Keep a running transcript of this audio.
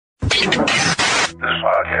This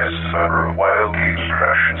podcast is a member of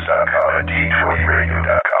WildGamesProductions.com and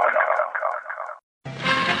D20Radio.com.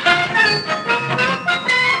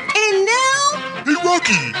 And now... Hey,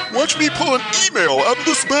 Rocky, watch me pull an email out of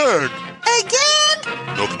this bag. Again?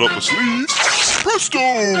 Nothing up the sleeve. Presto!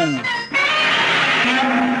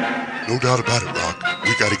 No doubt about it, Rock.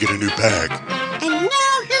 We gotta get a new bag. And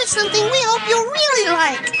now here's something we hope you'll really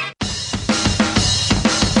like.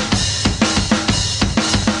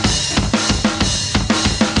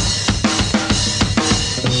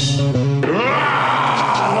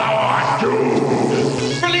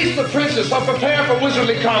 Release the princess or prepare for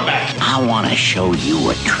wizardly combat. I want to show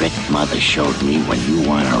you a trick Mother showed me when you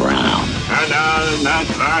weren't around.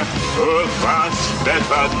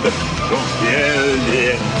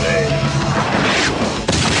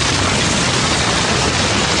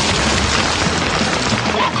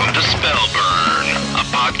 Welcome to Spellburn, a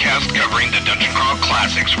podcast covering the Dungeon Crawl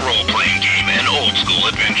Classics role-playing game and old-school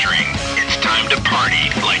adventuring. It's time to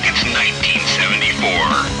party like it's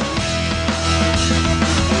 1974.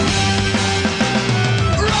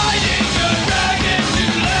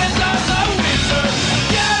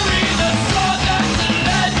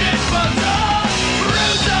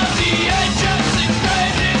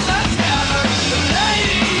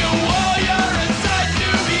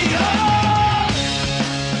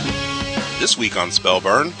 This week on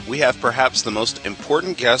Spellburn, we have perhaps the most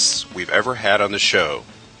important guests we've ever had on the show.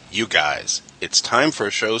 You guys. It's time for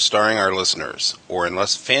a show starring our listeners. Or in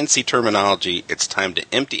less fancy terminology, it's time to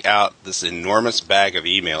empty out this enormous bag of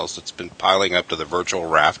emails that's been piling up to the virtual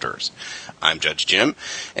rafters. I'm Judge Jim,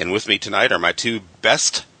 and with me tonight are my two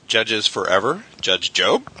best judges forever, Judge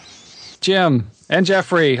Job. Jim and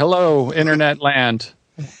Jeffrey. Hello, Internet land.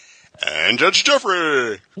 And Judge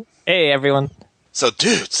Jeffrey. Hey, everyone. So,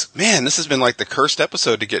 dudes, man, this has been like the cursed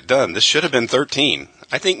episode to get done. This should have been 13.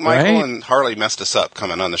 I think Michael and Harley messed us up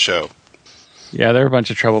coming on the show. Yeah, they're a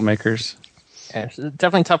bunch of troublemakers. Yeah, it's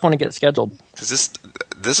definitely a tough one to get scheduled. Because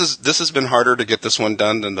this has been harder to get this one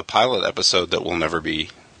done than the pilot episode that will never be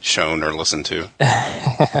shown or listened to.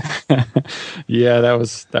 Yeah, that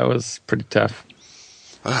was pretty tough.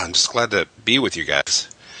 I'm just glad to be with you guys.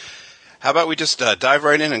 How about we just dive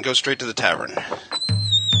right in and go straight to the tavern?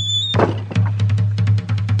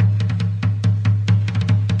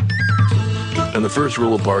 And the first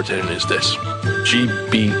rule of bartending is this.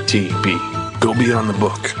 GBTB. Go beyond the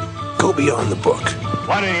book. Go beyond the book.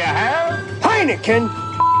 What do you have? Heineken.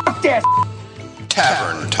 F that.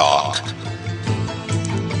 Tavern Talk.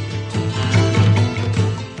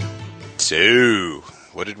 So,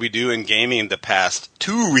 what did we do in gaming the past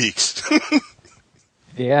 2 weeks?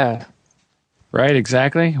 Yeah. Right,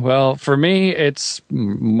 exactly. Well, for me, it's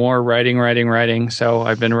more writing. So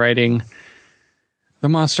I've been writing the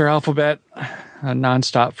monster alphabet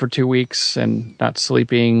nonstop for 2 weeks and not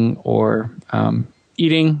sleeping or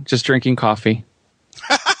eating, just drinking coffee.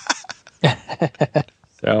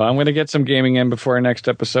 So I'm going to get some gaming in before our next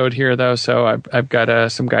episode here, though. So I've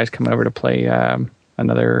got some guys coming over to play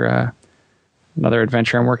another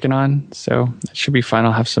adventure I'm working on. So it should be fun.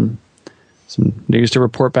 I'll have some news to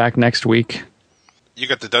report back next week. You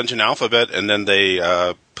got the Dungeon Alphabet, and then they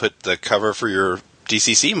put the cover for your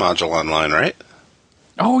DCC module online, right?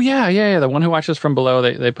 Oh, yeah. The one who watches from below,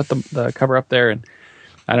 they put the cover up there. And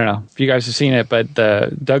I don't know if you guys have seen it, but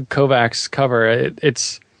the Doug Kovac's cover,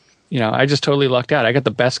 it's, I just totally lucked out. I got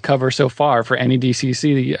the best cover so far for any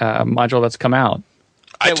DCC module that's come out.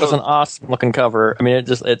 It was an awesome looking cover. I mean, it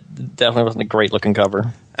definitely wasn't a great looking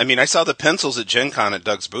cover. I mean, I saw the pencils at Gen Con at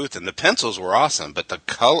Doug's booth, and the pencils were awesome, but the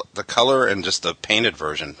color and just the painted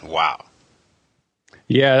version, wow.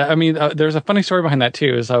 Yeah, I mean, there's a funny story behind that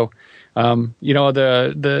too. So,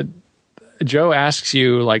 the Joe asks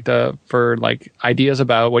you for ideas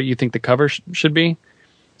about what you think the cover should be.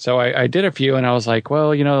 So I did a few, and I was like,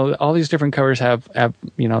 well, all these different covers have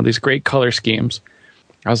these great color schemes.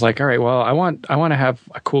 I was like, all right, well, I want to have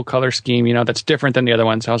a cool color scheme, that's different than the other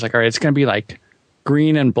ones. So I was like, all right, it's going to be like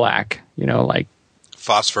green and black, like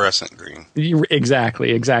phosphorescent green.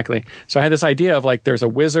 Exactly. So I had this idea of there's a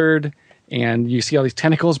wizard, and you see all these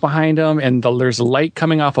tentacles behind him, and there's light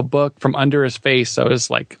coming off a book from under his face, so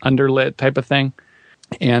it's like underlit type of thing.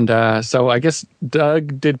 And so I guess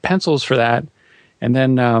Doug did pencils for that, and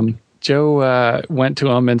then Joe went to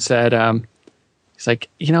him and said, he's like,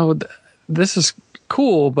 this is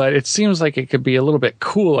cool, but it seems like it could be a little bit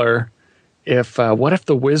cooler if what if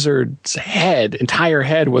the wizard's entire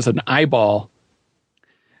head was an eyeball?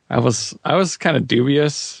 I was kind of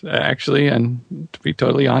dubious, actually, and to be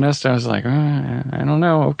totally honest, I was like, I don't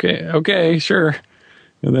know. Okay, sure.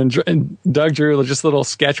 And then and Doug drew just a little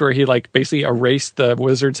sketch where he like basically erased the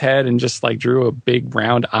wizard's head and just like drew a big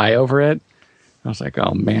round eye over it. I was like,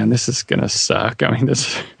 oh man, this is gonna suck. I mean,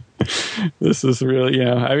 this is really,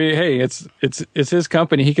 I mean, hey, it's his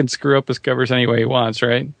company. He can screw up his covers any way he wants,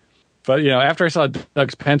 right? But after I saw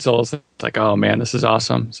Doug's pencils, it's like, oh man, this is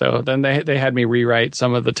awesome. So then they had me rewrite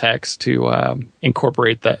some of the text to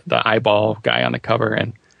incorporate the eyeball guy on the cover,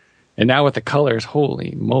 and now with the colors,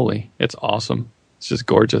 holy moly, it's awesome. It's just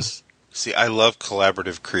gorgeous. See, I love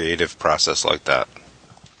collaborative creative process like that.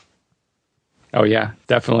 Oh yeah,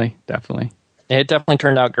 definitely. It definitely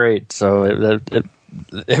turned out great. So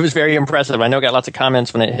it was very impressive. I know I got lots of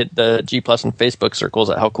comments when it hit the G Plus and Facebook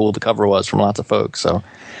circles at how cool the cover was from lots of folks. So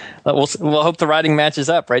we'll hope the writing matches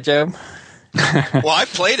up, right, Joe? Well, I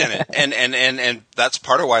played in it, and that's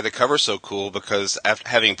part of why the cover's so cool, because after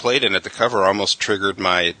having played in it, the cover almost triggered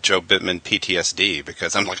my Joe Bittman PTSD,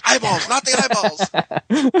 because I'm like, eyeballs, not the eyeballs.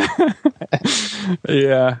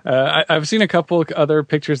 Yeah, I've seen a couple other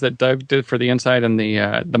pictures that Doug did for the inside and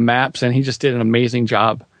the maps, and he just did an amazing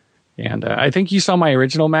job. And I think you saw my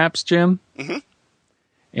original maps, Jim. Mm-hmm.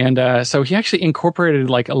 And so he actually incorporated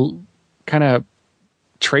like a kind of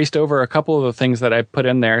traced over a couple of the things that I put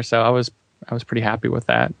in there. So I was pretty happy with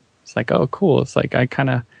that. It's like, oh, cool. It's like he kind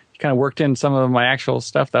of worked in some of my actual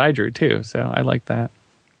stuff that I drew too. So I like that.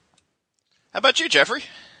 How about you, Jeffrey?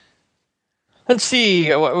 Let's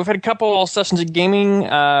see. We've had a couple sessions of gaming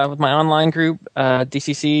with my online group,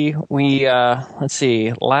 DCC. We let's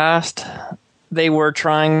see. Last they were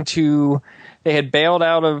trying to. They had bailed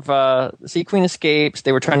out of Sea Queen Escapes.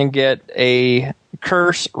 They were trying to get a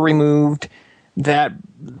curse removed. That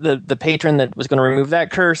the patron that was going to remove that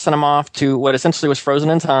curse sent him off to what essentially was Frozen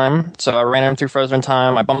in Time. So I ran him through Frozen in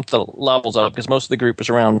Time. I bumped the levels up because most of the group was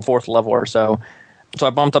around 4th level or so. So I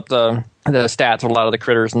bumped up the stats of a lot of the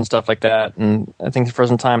critters and stuff like that. And I think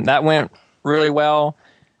Frozen in Time, that went really well.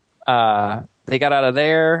 They got out of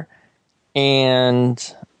there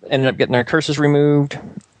and ended up getting their curses removed.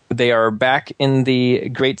 They are back in the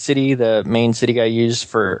Great City, the main city I used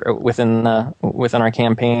for within our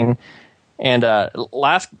campaign. And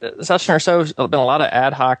last session or so, there's been a lot of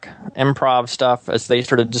ad hoc improv stuff as they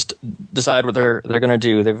sort of just decide what they're going to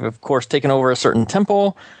do. They've, of course, taken over a certain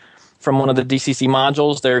temple from one of the DCC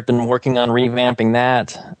modules. They've been working on revamping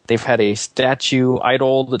that. They've had a statue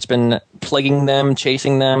idol that's been plaguing them,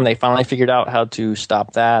 chasing them. They finally figured out how to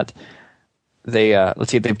stop that.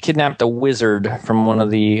 They've kidnapped a wizard from one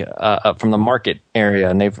of the from the market area,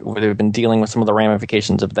 and they've been dealing with some of the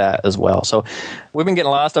ramifications of that as well. So we've been getting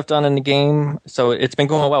a lot of stuff done in the game. So it's been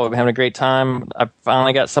going well. We've been having a great time. I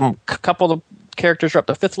finally got couple of characters are up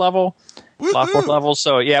to 5th level, a lot of 4th level.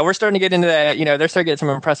 So yeah, we're starting to get into that. They're starting to get some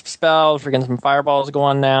impressive spells. We're getting some fireballs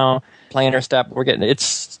going now. Playing our step. It's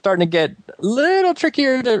starting to get a little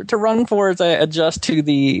trickier to run for as I adjust to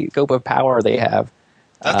the scope of power they have.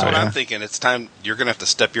 That's what I'm thinking. It's time you're going to have to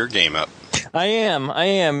step your game up. I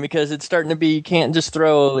am, because it's starting to be, you can't just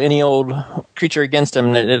throw any old creature against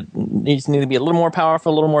him. It needs to be a little more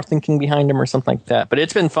powerful, a little more thinking behind him or something like that. But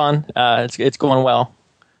it's been fun. It's going well.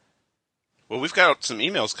 Well, we've got some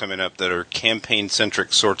emails coming up that are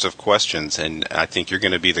campaign-centric sorts of questions, and I think you're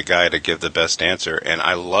going to be the guy to give the best answer. And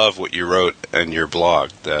I love what you wrote in your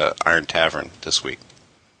blog, the Iron Tavern, this week.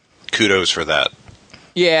 Kudos for that.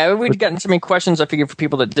 Yeah, we've gotten so many questions, I figured, for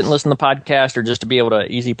people that didn't listen to the podcast or just to be able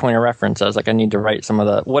to easy point of reference. I was like, I need to write some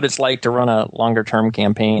of what it's like to run a longer-term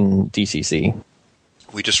campaign in DCC.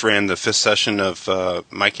 We just ran the 5th session of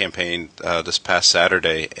my campaign this past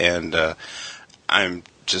Saturday, and I'm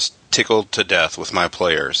just tickled to death with my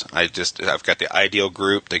players. I've got the ideal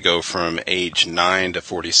group. They go from age 9 to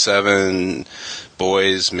 47,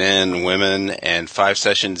 boys, men, women, and 5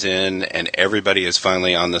 sessions in, and everybody is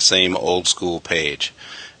finally on the same old school page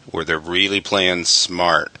where they're really playing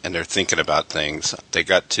smart and they're thinking about things. They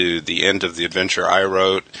got to the end of the adventure I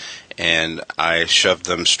wrote, and I shoved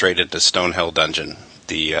them straight into Stonehell Dungeon,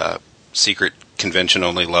 the secret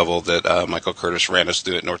convention-only level that Michael Curtis ran us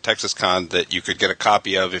through at North Texas Con that you could get a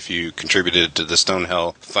copy of if you contributed to the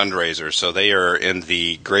Stonehell fundraiser. So they are in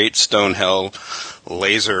the Great Stonehell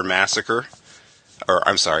Laser Massacre. Or,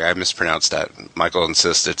 I'm sorry, I mispronounced that. Michael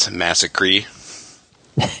insists it's Massacre.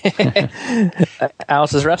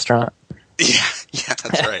 Alice's Restaurant. Yeah,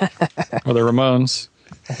 that's right. Or the Ramones.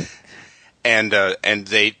 And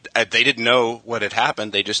they didn't know what had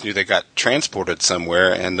happened. They just knew they got transported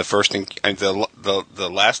somewhere. And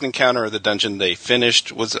the last encounter of the dungeon they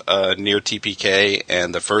finished was near TPK,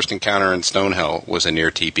 and the first encounter in Stonehell was a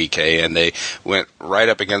near TPK. And they went right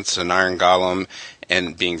up against an iron golem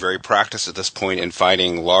and being very practiced at this point in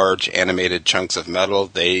fighting large animated chunks of metal,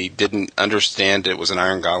 they didn't understand it was an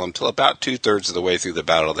iron golem till about 2/3 of the way through the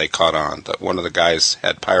battle. They caught on that one of the guys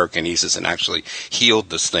had pyrokinesis and actually healed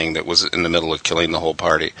this thing that was in the middle of killing the whole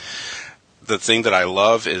party. The thing that I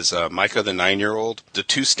love is Micah the 9-year-old. The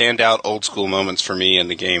two standout old school moments for me in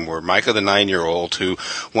the game were Micah the 9-year-old, who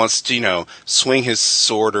wants to, swing his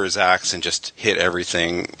sword or his axe and just hit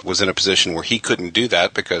everything, was in a position where he couldn't do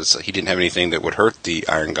that because he didn't have anything that would hurt the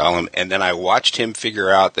Iron Golem. And then I watched him figure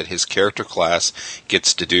out that his character class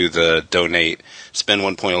gets to do the donate, spend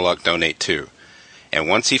 1 point of luck, donate 2. And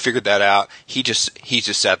once he figured that out, he just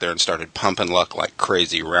sat there and started pumping luck like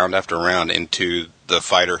crazy, round after round, into the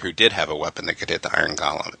fighter who did have a weapon that could hit the Iron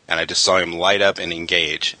Golem. And I just saw him light up and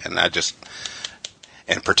engage, and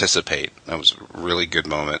and participate. That was a really good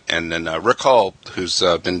moment. And then Rick Hall, who's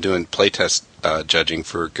been doing playtest judging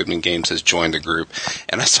for Goodman Games, has joined the group.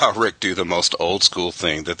 And I saw Rick do the most old school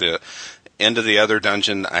thing, that the end of the other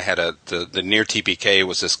dungeon, I had the near TPK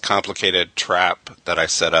was this complicated trap that I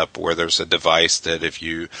set up where there's a device that if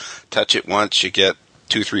you touch it once, you get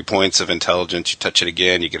 2-3 points of intelligence. You touch it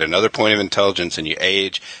again, you get another point of intelligence, and you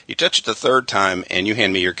age. You touch it the third time, and you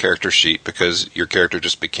hand me your character sheet because your character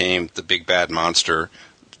just became the big bad monster,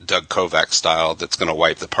 Doug Kovac style, that's going to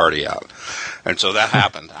wipe the party out. And so that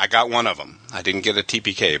happened. I got one of them. I didn't get a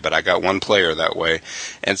TPK, but I got one player that way.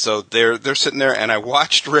 And so they're sitting there, and I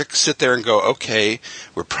watched Rick sit there and go, okay,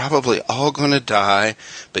 we're probably all going to die,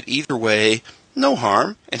 but either way, no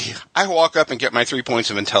harm. And I walk up and get my 3 points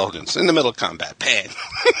of intelligence in the middle of combat. Bang!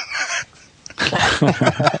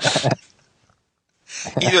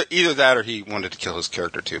 Either that or he wanted to kill his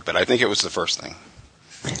character too, but I think it was the first thing.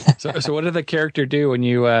 So what did the character do when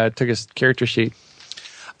you took his character sheet?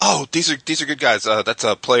 Oh, these are good guys. That's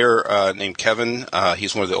a player named Kevin.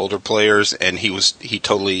 He's one of the older players, and he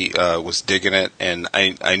totally was digging it. And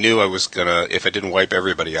I knew I was gonna, if I didn't wipe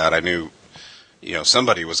everybody out, I knew,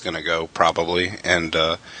 somebody was gonna go probably. And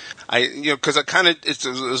because it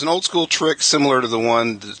was an old school trick similar to the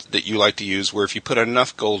one that you like to use, where if you put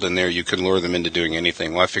enough gold in there, you can lure them into doing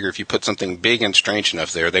anything. Well, I figure if you put something big and strange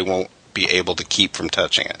enough there, they won't be able to keep from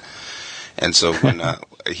touching it. And so when I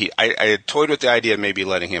had toyed with the idea of maybe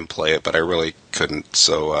letting him play it, but I really couldn't.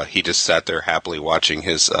 So he just sat there happily watching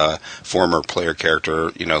his former player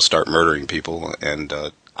character, start murdering people. And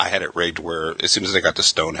I had it rigged where as soon as I got to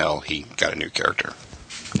Stonehell, he got a new character.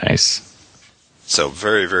 Nice. So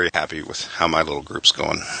very, very happy with how my little group's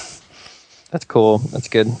going. That's cool. That's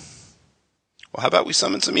good. Well, how about we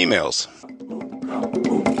summon some emails?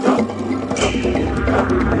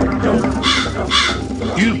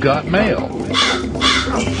 You've got mail.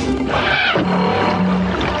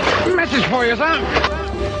 Message for you, son.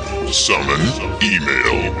 Summon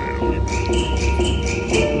email.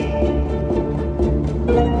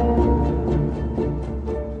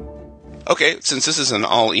 Okay, since this is an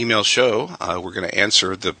all-email show, we're going to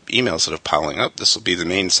answer the emails that are piling up. This will be the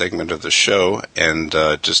main segment of the show, and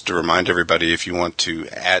just to remind everybody, if you want to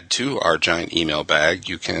add to our giant email bag,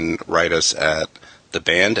 you can write us at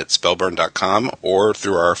theband@spellburn.com or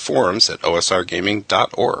through our forums at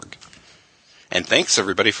osrgaming.org. And thanks,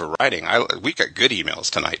 everybody, for writing. We got good emails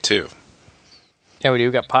tonight, too. Yeah, we do.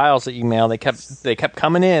 We got piles of email. They kept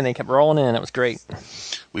coming in. They kept rolling in. It was great.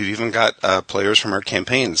 We've even got players from our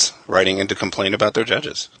campaigns writing in to complain about their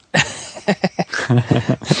judges.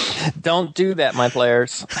 Don't do that, my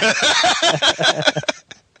players.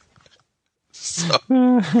 So,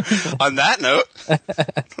 on that note,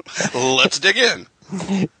 let's dig in.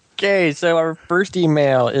 Okay, so our first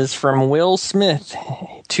email is from Will Smith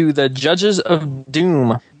to the Judges of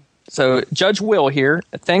Doom. So, Judge Will here.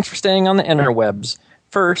 Thanks for staying on the interwebs.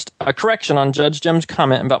 First, a correction on Judge Jim's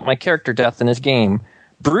comment about my character death in his game.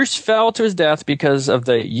 Bruce fell to his death because of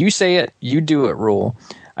the you say it, you do it rule.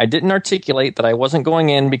 I didn't articulate that I wasn't going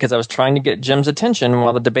in because I was trying to get Jim's attention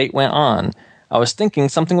while the debate went on. I was thinking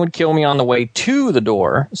something would kill me on the way to the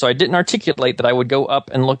door, so I didn't articulate that I would go up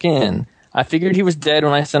and look in. I figured he was dead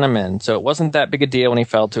when I sent him in, so it wasn't that big a deal when he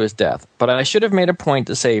fell to his death. But I should have made a point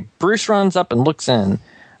to say, Bruce runs up and looks in.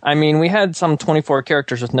 I mean, we had some 24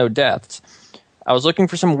 characters with no deaths. I was looking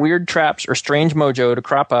for some weird traps or strange mojo to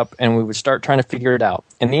crop up, and we would start trying to figure it out.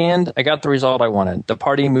 In the end, I got the result I wanted. The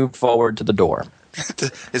party moved forward to the door.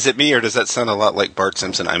 Is it me, or does that sound a lot like Bart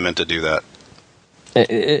Simpson? I meant to do that.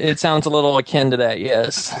 It sounds a little akin to that,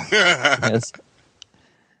 yes. Yes.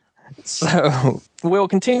 So, Will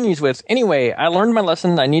continues with, anyway, I learned my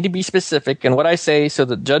lesson. I need to be specific in what I say so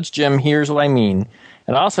that Judge Jim hears what I mean.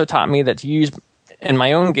 It also taught me that to use in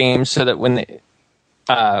my own games so that when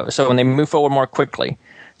they move forward more quickly.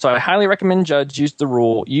 So I highly recommend Judge use the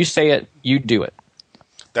rule, you say it, you do it.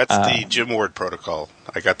 That's the Jim Ward protocol.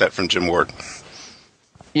 I got that from Jim Ward.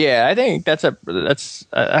 Yeah, I think that's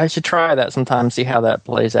I should try that sometime, see how that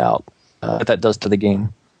plays out, what that does to the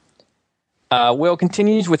game. Will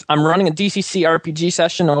continues with, I'm running a DCC RPG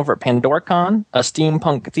session over at PandoraCon, a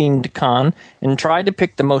steampunk-themed con, and tried to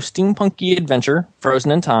pick the most steampunky adventure,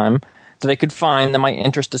 Frozen in Time, that I could find that might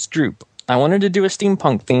interest this group. I wanted to do a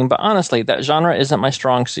steampunk theme, but honestly, that genre isn't my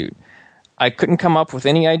strong suit. I couldn't come up with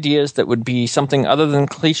any ideas that would be something other than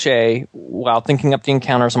cliche while thinking up the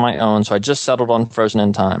encounters on my own, so I just settled on Frozen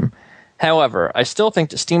in Time. However, I still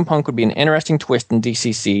think that steampunk would be an interesting twist in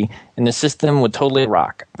DCC, and the system would totally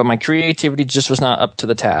rock, but my creativity just was not up to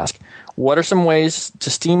the task. What are some ways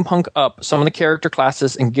to steampunk up some of the character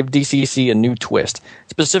classes and give DCC a new twist,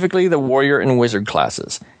 specifically the warrior and wizard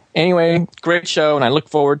classes? Anyway, great show, and I look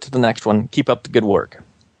forward to the next one. Keep up the good work.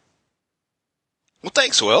 Well,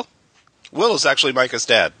 thanks, Will. Will is actually Micah's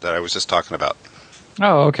dad that I was just talking about.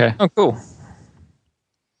 Oh, okay. Oh, cool.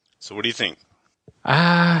 So what do you think?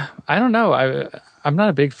 I don't know. I'm not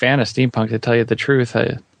a big fan of steampunk, to tell you the truth.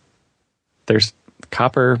 There's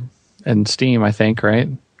copper and steam, I think, right?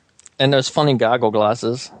 And those funny goggle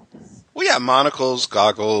glasses. Well, yeah, monocles,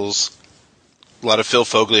 goggles, a lot of Phil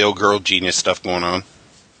Foglio girl genius stuff going on.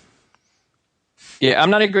 Yeah,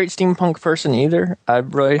 I'm not a great steampunk person either. I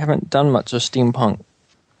really haven't done much with steampunk.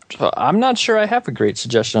 So I'm not sure I have a great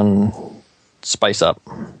suggestion. Spice up.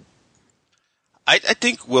 I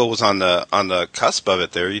think Will was on the cusp of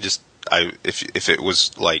it there. If it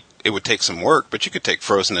was like, it would take some work, but you could take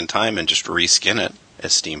Frozen in Time and just reskin it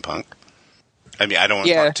as steampunk. I mean, I don't want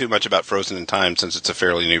to talk too much about Frozen in Time since it's a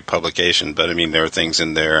fairly new publication, but I mean, there are things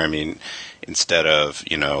in there. I mean, instead of,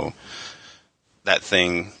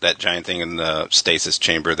 that giant thing in the stasis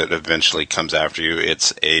chamber that eventually comes after you,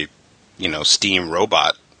 it's a, steam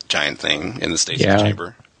robot giant thing in the stasis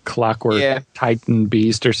chamber. Clockwork Titan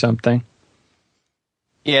beast or something.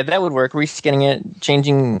 Yeah, that would work. Reskinning it,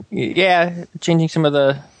 changing some of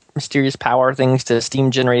the mysterious power things to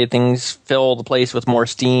steam-generated things, fill the place with more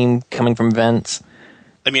steam coming from vents.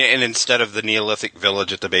 I mean, and instead of the Neolithic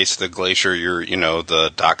village at the base of the glacier, you're,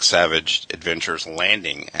 the Doc Savage adventures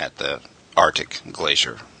landing at the Arctic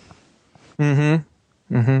glacier.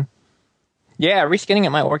 Mm-hmm. Mm-hmm. Yeah, reskinning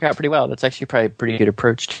it might work out pretty well. That's actually probably a pretty good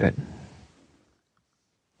approach to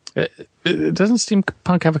it. Doesn't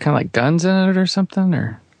steampunk have a kind of like guns in it or something?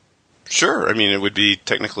 Or sure. I mean, it would be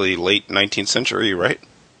technically late 19th century, right?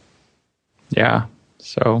 Yeah.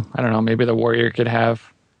 So, I don't know. Maybe the warrior could have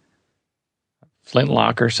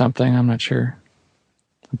flintlock or something. I'm not sure.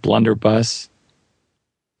 A blunderbuss.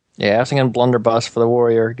 Yeah, I was thinking blunderbuss for the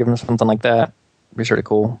warrior. Give him something like that. Be sort of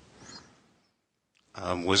cool.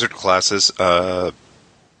 Wizard classes, you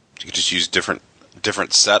could just use different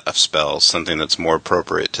set of spells, something that's more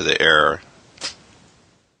appropriate to the era.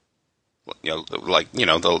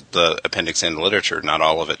 The appendix in literature. Not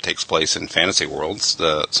all of it takes place in fantasy worlds.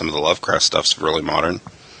 Some of the Lovecraft stuff's really modern.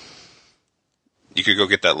 You could go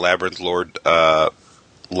get that Labyrinth Lord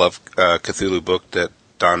Cthulhu book that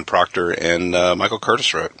Don Proctor and Michael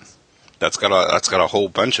Curtis wrote. That's got a whole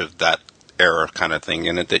bunch of that era kind of thing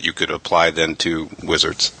in it that you could apply then to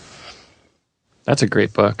wizards. That's a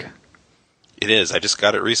great book. It is. I just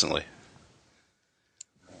got it recently.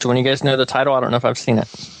 Do one of you guys know the title? I don't know if I've seen it.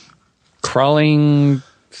 Crawling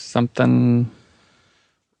something.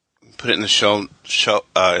 Put it in the show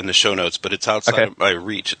notes, but it's outside of my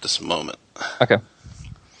reach at this moment. Okay.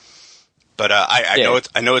 But I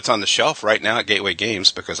know it's on the shelf right now at Gateway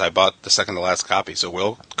Games because I bought the second to last copy. So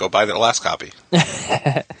we'll go buy the last copy.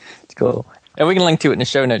 It's cool. And we can link to it in the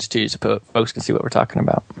show notes too, so folks can see what we're talking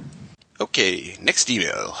about. Okay, next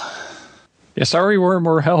email. Yeah, sorry we weren't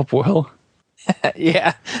more help, Will.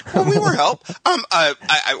 Yeah. Well, we were help.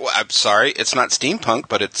 I'm sorry, it's not steampunk,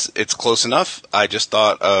 but it's close enough. I just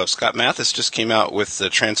thought Scott Mathis just came out with the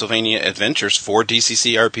Transylvania Adventures for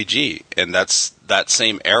DCC RPG, and that's that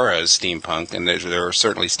same era as steampunk, and there are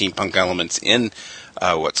certainly steampunk elements in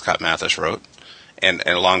what Scott Mathis wrote, and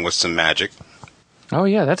along with some magic. Oh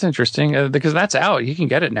yeah, that's interesting because that's out. You can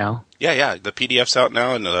get it now. Yeah, the PDF's out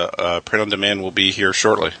now, and the print on demand will be here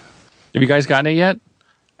shortly. Have you guys gotten it yet?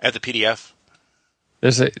 I have the PDF.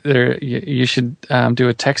 You should do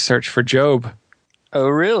a text search for Job. Oh,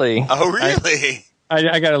 really? Oh, really?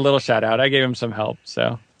 I got a little shout out. I gave him some help.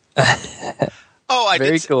 So.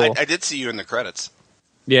 Very cool. I did see you in the credits.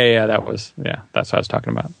 Yeah. That's what I was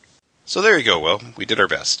talking about. So there you go, Will. We did our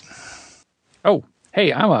best. Oh,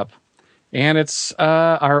 hey, I'm up. And it's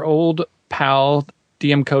our old pal,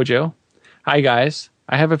 DM Kojo. Hi, guys.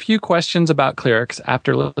 I have a few questions about clerics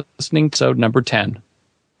after listening to episode number 10.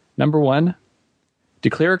 Number 1, Do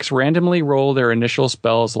clerics randomly roll their initial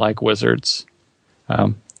spells like wizards?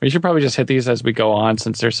 We should probably just hit these as we go on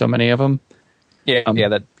since there's so many of them. Yeah,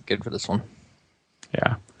 that's good for this one.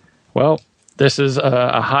 Yeah. Well, this is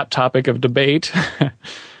a hot topic of debate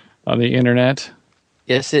on the internet.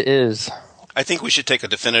 Yes, it is. I think we should take a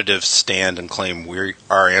definitive stand and claim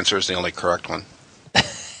our answer is the only correct one.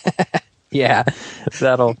 Yeah,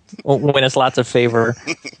 that'll win us lots of favor.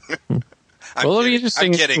 It'll be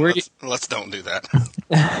interesting. I'm kidding. Let's don't do that.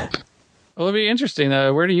 Well, it'll be interesting.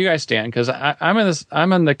 Where do you guys stand? Because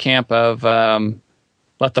I'm in the camp of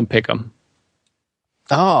let them pick them.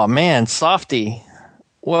 Oh man, softy.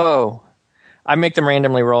 Whoa, I make them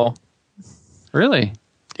randomly roll. Really?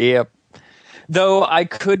 Yep. Though I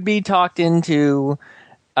could be talked into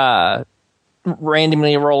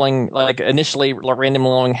randomly rolling, like initially randomly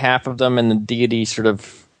rolling half of them and the deity sort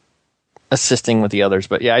of assisting with the others.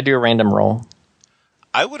 But yeah, I do a random roll.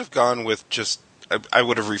 I would have gone with I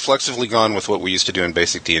would have reflexively gone with what we used to do in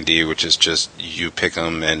basic D&D, which is just you pick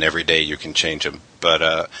them and every day you can change them.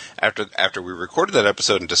 But after we recorded that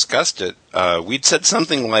episode and discussed it, we'd said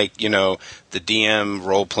something like, the DM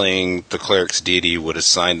role-playing the cleric's deity would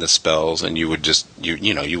assign the spells, and you would just,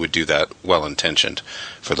 you would do that well-intentioned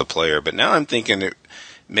for the player. But now I'm thinking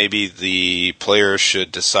maybe the player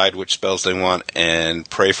should decide which spells they want and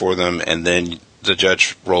pray for them, and then the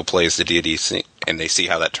judge role-plays the deity, and they see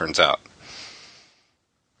how that turns out.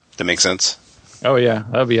 That make sense? Oh, yeah.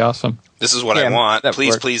 That would be awesome. This is what I want.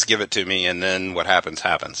 Please give it to me, and then what happens.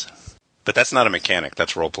 But that's not a mechanic.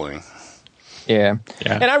 That's role-playing. Yeah.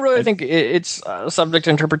 And I really think it's subject to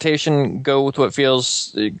interpretation. Go with what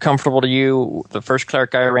feels comfortable to you. The first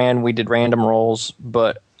cleric I ran, we did random rolls,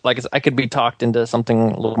 but I could be talked into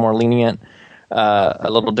something a little more lenient,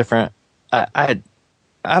 a little different. I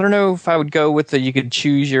don't know if I would go with you could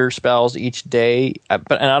choose your spells each day, and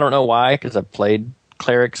I don't know why, because I've played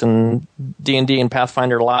clerics and D&D and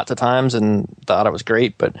Pathfinder lots of times and thought it was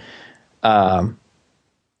great, but yeah,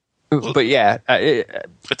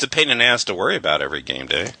 it's a pain in the ass to worry about every game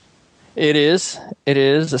day. It is,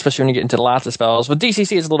 especially when you get into lots of spells. With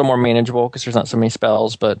DCC, it's a little more manageable because there's not so many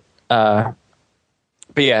spells, but yeah,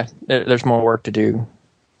 there's more work to do.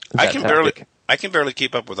 I can barely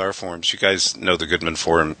keep up with our forums. You guys know the Goodman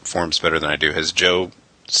forums better than I do. Has Joe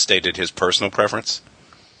stated his personal preference?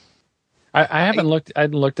 I haven't looked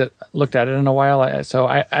at it in a while, so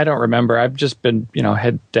I don't remember. I've just been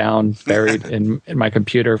head down, buried in my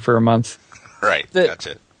computer for a month. Right, that's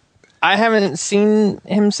it. I haven't seen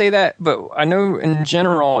him say that, but I know in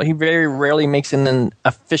general he very rarely makes an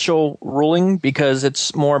official ruling because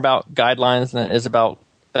it's more about guidelines than it is about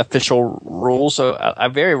official rules. So I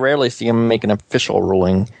very rarely see him make an official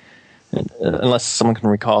ruling, unless someone can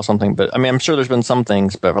recall something. But I mean, I'm sure there's been some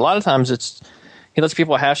things, but a lot of times he lets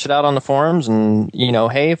people hash it out on the forums, and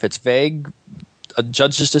hey, if it's vague, a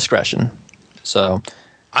judge's discretion. So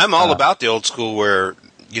I'm all about the old school where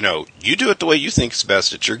you do it the way you think is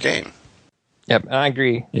best. It's your game. Yep, I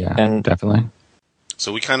agree. Yeah, and definitely.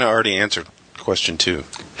 So we kind of already answered question 2.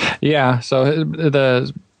 Yeah. So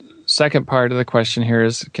the second part of the question here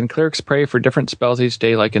is: can clerics pray for different spells each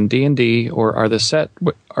day, like in D&D, or are they set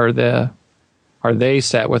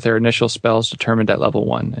with their initial spells determined at level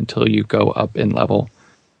 1 until you go up in level?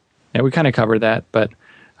 Yeah, we kind of covered that, but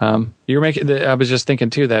you're making. I was just thinking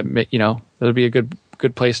too that that'll be a good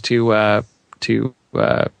place to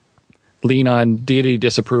lean on deity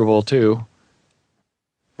disapproval too.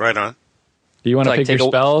 Right on. Do you want to pick your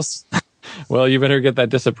spells? Well, you better get that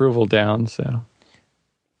disapproval down. So.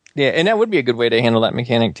 Yeah, and that would be a good way to handle that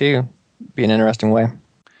mechanic too. Be an interesting way.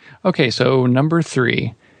 Okay, so number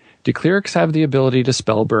 3. Do clerics have the ability to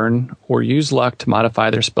spell burn or use luck to modify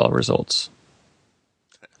their spell results?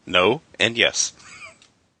 No and yes.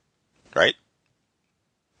 Right?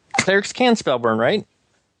 Clerics can spell burn, right?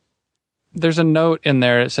 There's a note in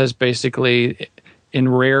there that says basically, in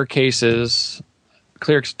rare cases,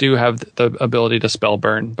 clerics do have the ability to spell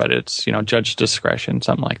burn, but it's, judge discretion,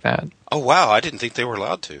 something like that. Oh, wow. I didn't think they were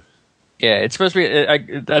allowed to. Yeah, it's supposed to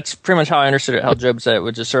be. That's pretty much how I understood it. How Job said it,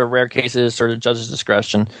 which is sort of rare cases, sort of judge's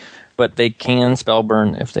discretion, but they can spell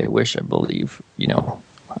burn if they wish. I believe.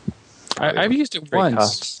 I've used it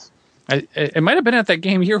once. It might have been at that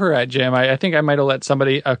game you were at, Jim. I think I might have let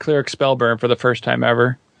a cleric spell burn for the first time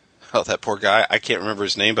ever. Oh, that poor guy! I can't remember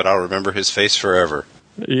his name, but I'll remember his face forever.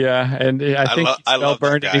 Yeah, and I think he spell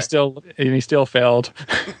burned, and he still failed.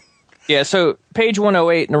 Yeah, so page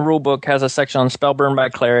 108 in the rule book has a section on spell burn by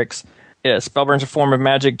clerics. Yeah, spellburn is a form of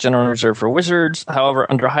magic generally reserved for wizards. However,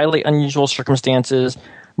 under highly unusual circumstances,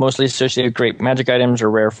 mostly associated with great magic items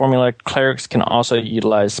or rare formula, clerics can also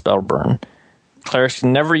utilize spellburn. Clerics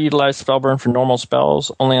can never utilize Spellburn for normal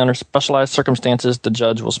spells. Only under specialized circumstances the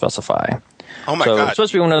judge will specify. Oh my God. God. It's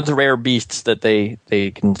supposed to be one of the rare beasts that they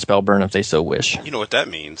can Spellburn if they so wish. You know what that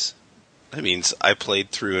means? That means I played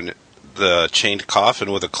through the Chained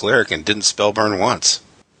Coffin with a cleric and didn't Spellburn once.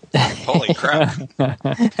 Holy crap.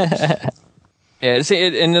 Yeah,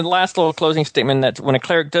 see, in the last little closing statement, that when a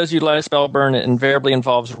cleric does utilize Spellburn, it invariably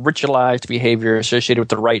involves ritualized behavior associated with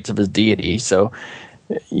the rites of his deity. So,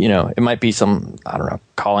 it might be some, I don't know,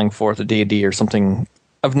 calling forth a deity or something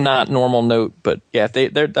of not normal note. But yeah,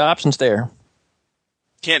 the option's there.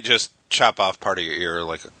 Can't just chop off part of your ear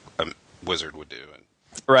like a wizard would do.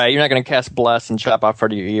 Right, you're not going to cast Bless and chop off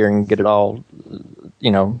part of your ear and get it all,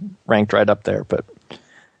 ranked right up there. But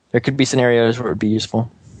there could be scenarios where it would be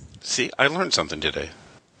useful. See, I learned something today.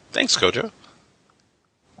 Thanks, Kojo.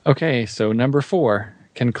 Okay, so number 4.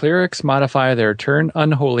 Can clerics modify their turn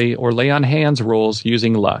unholy or lay on hands rolls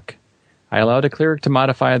using luck? I allowed a cleric to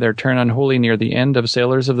modify their turn unholy near the end of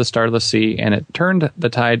Sailors of the Starless Sea, and it turned the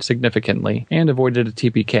tide significantly and avoided a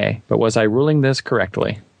TPK. But was I ruling this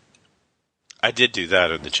correctly? I did do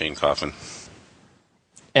that in the Chain Coffin.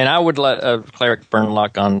 And I would let a cleric burn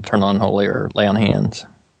luck on turn unholy or lay on hands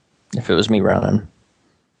if it was me running.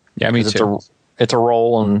 Yeah, me too. It's a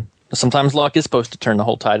roll, and sometimes luck is supposed to turn the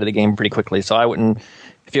whole tide of the game pretty quickly, so I wouldn't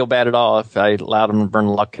feel bad at all if I allowed them to burn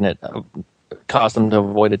luck and it caused them to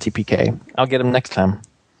avoid a TPK. I'll get them next time.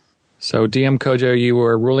 So, DM Kojo, you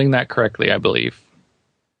were ruling that correctly, I believe.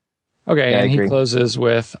 Okay, yeah, and he closes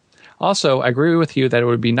with, also, I agree with you that it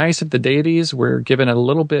would be nice if the deities were given a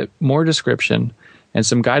little bit more description and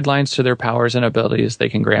some guidelines to their powers and abilities they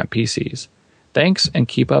can grant PCs. Thanks, and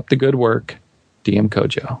keep up the good work, DM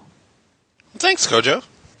Kojo. Thanks, Kojo.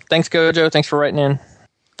 Thanks, Kojo. Thanks for writing in.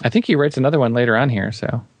 I think he writes another one later on here,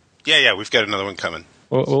 so. Yeah, we've got another one coming.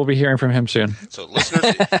 We'll be hearing from him soon. So,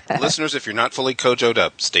 listeners, if you're not fully Kojo'd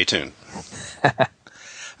up, stay tuned.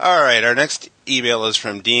 All right, our next email is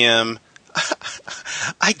from DM.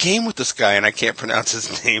 I game with this guy, and I can't pronounce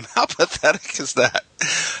his name. How pathetic is that?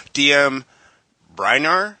 DM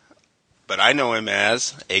Brynar, but I know him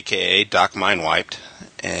as, a.k.a. Doc Mindwiped.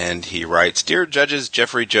 And he writes, Dear Judges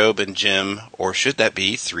Jeffrey, Job, and Jim, or should that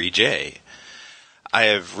be 3J? I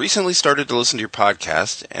have recently started to listen to your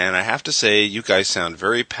podcast, and I have to say you guys sound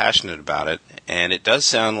very passionate about it, and it does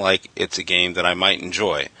sound like it's a game that I might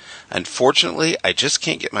enjoy. Unfortunately, I just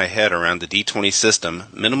can't get my head around the D20 system,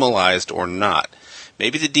 minimalized or not.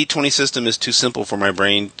 Maybe the D20 system is too simple for my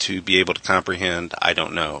brain to be able to comprehend, I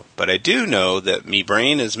don't know. But I do know that me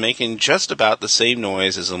brain is making just about the same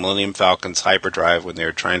noise as the Millennium Falcon's hyperdrive when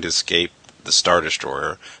they're trying to escape the Star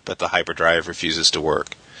Destroyer, but the hyperdrive refuses to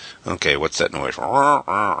work. Okay, what's that noise?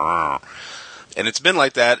 And it's been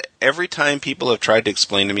like that every time people have tried to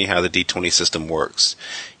explain to me how the D20 system works.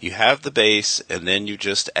 You have the base, and then you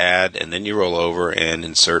just add, and then you roll over and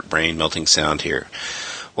insert brain melting sound here.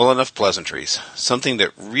 Well, enough pleasantries. Something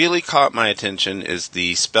that really caught my attention is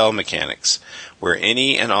the spell mechanics, where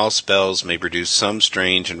any and all spells may produce some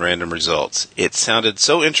strange and random results. It sounded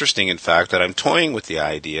so interesting, in fact, that I'm toying with the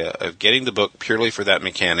idea of getting the book purely for that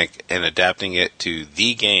mechanic and adapting it to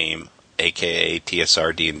the game, aka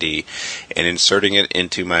TSR D&D, and inserting it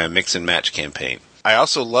into my mix and match campaign. I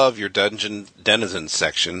also love your Dungeon Denizens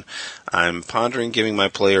section. I'm pondering giving my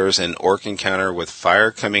players an orc encounter with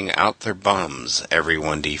fire coming out their bums every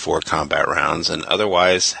 1d4 combat rounds, and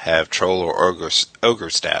otherwise have troll or ogre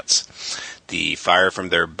stats. The fire from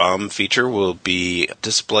their bum feature will be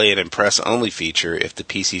display and impress only feature. If the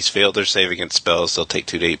PCs fail their save against spells, they'll take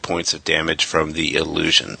 2 to 8 points of damage from the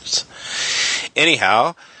illusions.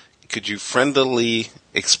 Anyhow, could you friendlily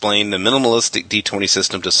explain the minimalistic D20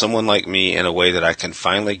 system to someone like me in a way that I can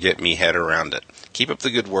finally get me head around it? Keep up the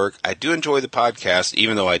good work. I do enjoy the podcast,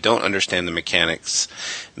 even though I don't understand the mechanics.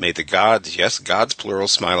 May the gods, yes, gods plural,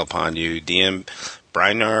 smile upon you. DM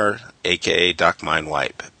Brynar, a.k.a. Doc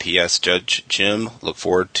Mindwipe. P.S. Judge Jim, look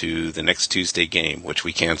forward to the next Tuesday game, which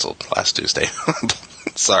we canceled last Tuesday.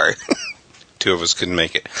 Sorry. 2 of us couldn't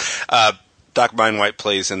make it. Doc Mindwipe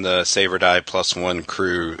plays in the Save or Die +1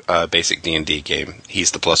 crew basic D&D game.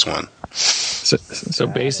 He's the +1. So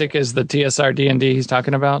basic is the TSR D&D he's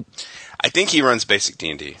talking about? I think he runs basic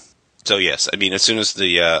D&D. So yes, I mean, as soon as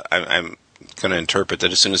the I'm going to interpret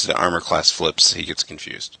that as soon as the armor class flips, he gets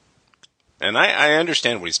confused. And I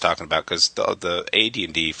understand what he's talking about, because the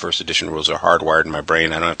AD&D first edition rules are hardwired in my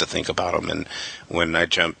brain. I don't have to think about them. And when I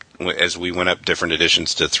jumped, as we went up different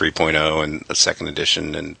editions to 3.0 and the second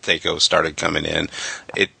edition, and Thaco started coming in,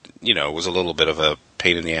 it was a little bit of a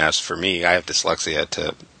pain in the ass for me. I have dyslexia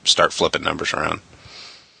to start flipping numbers around.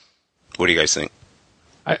 What do you guys think?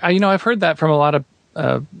 I've heard that from a lot of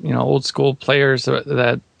old school players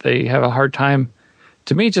that they have a hard time.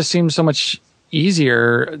 To me, it just seems so much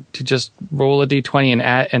easier to just roll a d20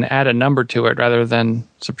 and add a number to it rather than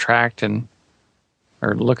subtract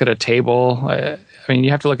or look at a table. I mean,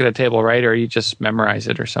 you have to look at a table, right? Or you just memorize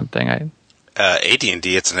it or something.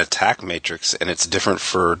 AD&D, it's an attack matrix, and it's different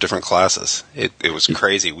for different classes. It was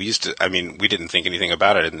crazy. We didn't think anything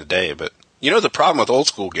about it in the day, but you know the problem with old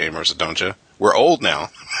school gamers, don't you? We're old now.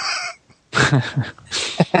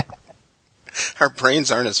 Our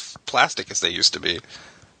brains aren't as plastic as they used to be.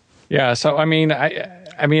 Yeah, so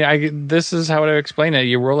this is how I would explain it.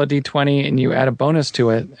 You roll a d20 and you add a bonus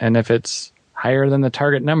to it, and if it's higher than the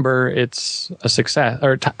target number, it's a success,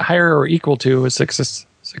 or higher or equal to a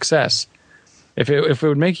success. If it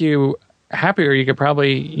would make you happier, you could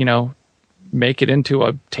probably make it into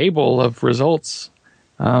a table of results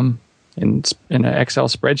in an Excel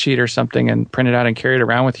spreadsheet or something and print it out and carry it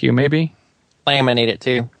around with you. Maybe laminate it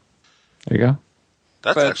too. There you go.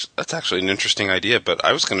 That's actually an interesting idea, but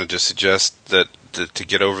I was going to just suggest that to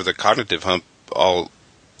get over the cognitive hump, all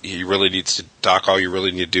you really need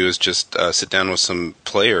to do is just sit down with some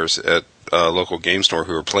players at a local game store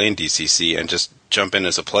who are playing DCC and just jump in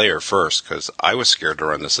as a player first, because I was scared to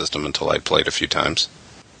run the system until I'd played a few times.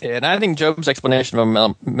 Yeah, and I think Job's explanation of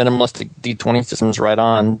a minimalistic D20 system is right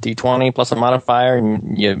on. D20 plus a modifier,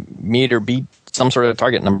 and you meet or beat some sort of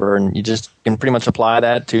target number, and you just can pretty much apply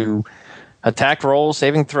that to attack rolls,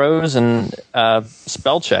 saving throws, and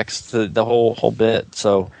spell checks, the whole bit.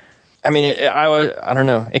 So, I mean, I don't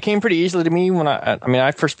know. It came pretty easily to me when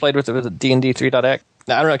I first played with it with D&D 3.x.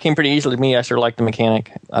 I don't know. It came pretty easily to me. I sort of liked the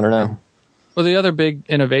mechanic. I don't know. Well, the other big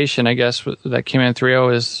innovation, I guess, that came in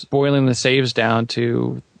 3.0 is boiling the saves down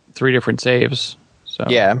to 3 different saves. So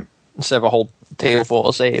yeah, instead of a whole table full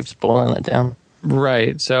of saves, boiling it down.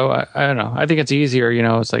 Right. So I don't know. I think it's easier.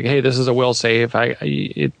 It's like, hey, this is a will save.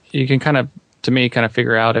 You can kind of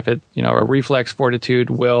figure out if it, a reflex, fortitude,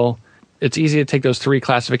 will. It's easy to take those 3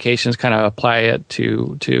 classifications, kind of apply it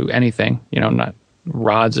to anything. Not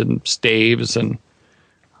rods and staves and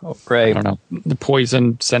right. I don't know, the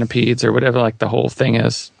poison centipedes or whatever. Like the whole thing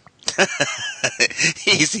is.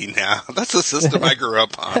 Easy now. That's the system I grew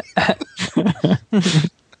up on.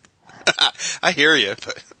 I hear you,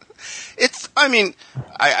 but.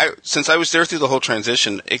 I since I was there through the whole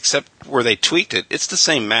transition, except where they tweaked it, it's the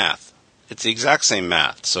same math. It's the exact same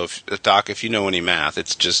math. So, Doc, if you know any math,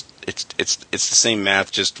 it's the same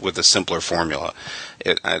math, just with a simpler formula,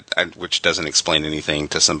 which doesn't explain anything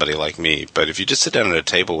to somebody like me. But if you just sit down at a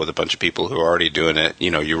table with a bunch of people who are already doing it,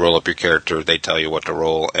 you roll up your character, they tell you what to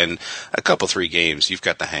roll, and a couple 3 games, you've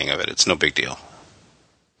got the hang of it. It's no big deal.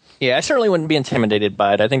 Yeah, I certainly wouldn't be intimidated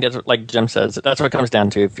by it. I think that's like Jim says. That's what it comes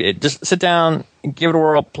down to. If you just sit down, give it a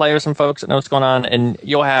whirl, play with some folks that know what's going on, and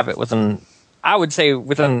you'll have it within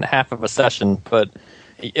half of a session. But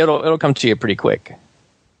it'll come to you pretty quick.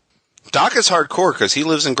 Doc is hardcore because he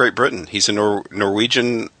lives in Great Britain. He's a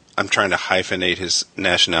Norwegian. I'm trying to hyphenate his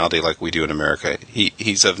nationality like we do in America.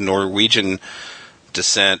 He's of Norwegian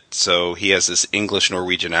descent, so he has this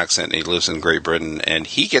English-Norwegian accent, and he lives in Great Britain, and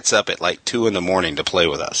he gets up at like 2 a.m. to play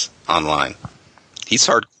with us online. He's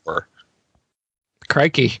hardcore.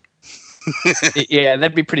 Crikey. Yeah,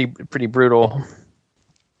 that'd be pretty brutal.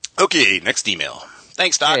 Okay, next email.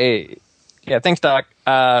 Thanks, Doc. Hey, yeah, thanks, Doc.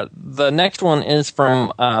 The next one is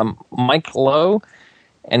from Mike Lowe,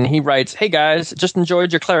 and he writes, "Hey guys, just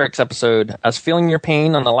enjoyed your clerics episode. I was feeling your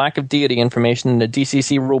pain on the lack of deity information in the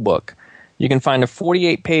DCC rulebook. You can find a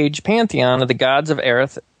 48-page pantheon of the gods of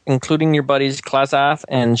Aerith, including your buddies Klazath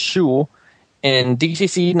and Shul, in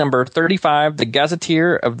DCC number 35, the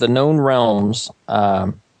Gazetteer of the Known Realms."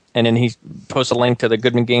 And then he posts a link to the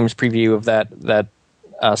Goodman Games preview of that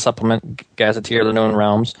supplement, Gazetteer of the Known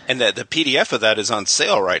Realms. And the PDF of that is on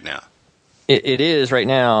sale right now. It is right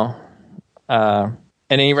now. And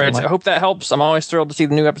he writes, "I hope that helps. I'm always thrilled to see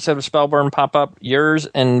the new episode of Spellburn pop up. Yours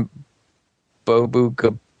and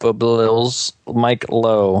Bobukabil's Mike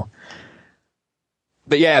Lowe."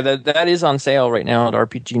 But yeah, that is on sale right now at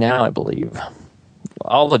RPG Now, I believe.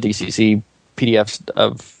 All the DCC PDFs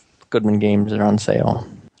of Goodman Games are on sale.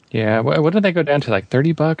 Yeah, what did they go down to, like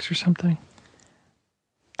 $30 or something?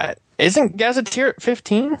 Isn't Gazetteer at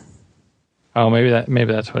 15? Oh, maybe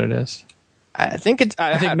that's what it is. I think it's.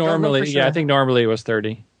 I think normally, sure. Yeah, I think normally it was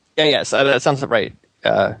 30. Yeah, yes, that sounds right.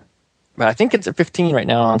 But I think it's at 15 right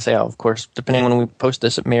now on sale. Of course, depending on when we post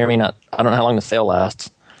this, it may or may not. I don't know how long the sale lasts.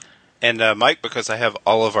 And Mike, because I have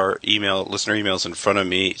all of our listener emails in front of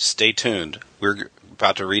me, stay tuned. We're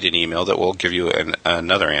about to read an email that will give you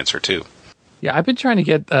another answer too. Yeah, I've been trying to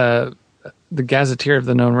get the Gazetteer of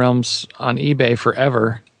the Known Realms on eBay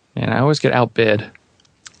forever, and I always get outbid.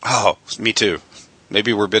 Oh, me too.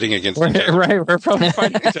 Maybe we're bidding against each other. Right, we're probably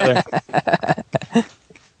fighting each other.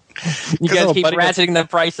 You guys keep ratcheting the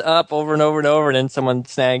price up over and over and over, and then someone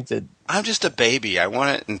snags it. I'm just a baby. I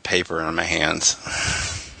want it in paper on my hands.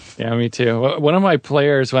 Yeah, me too. One of my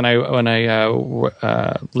players when I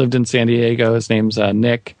lived in San Diego, his name's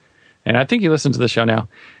Nick, and I think he listens to the show now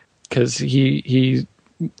because he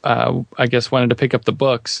I guess wanted to pick up the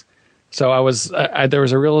books. So there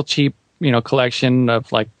was a real cheap collection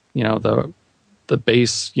of like the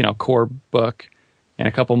base core book and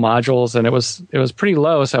a couple modules, and it was pretty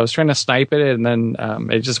low. So I was trying to snipe it, and then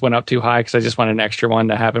it just went up too high because I just wanted an extra one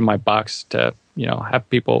to have in my box to have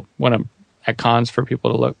people at cons for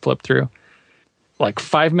people to flip through. Like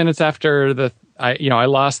 5 minutes after I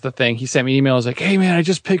lost the thing, he sent me emails like, "Hey man, I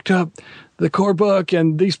just picked up the core book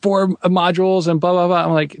and these 4 modules and blah blah blah."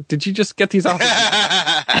 I'm like, "Did you just get these off?"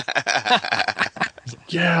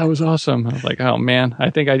 Yeah, it was awesome. I was like, "Oh man, I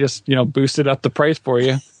think I just boosted up the price for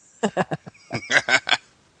you."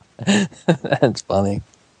 That's funny.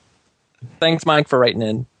 Thanks, Mike, for writing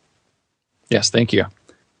in. Yes, thank you.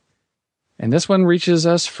 And this one reaches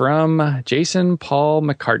us from Jason Paul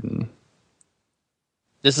McCartan.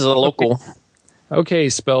 This is a local. Okay,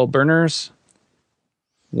 spell burners.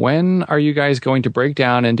 When are you guys going to break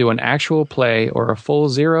down and do an actual play or a full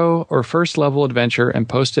 0 or first level adventure and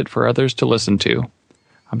post it for others to listen to?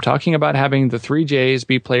 I'm talking about having the 3 Js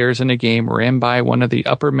be players in a game ran by one of the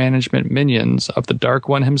upper management minions of the Dark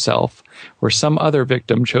One himself or some other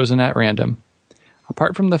victim chosen at random.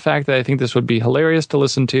 Apart from the fact that I think this would be hilarious to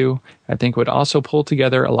listen to, I think it would also pull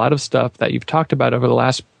together a lot of stuff that you've talked about over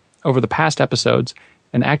the past episodes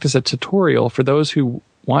and act as a tutorial for those who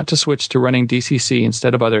want to switch to running DCC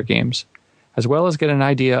instead of other games, as well as get an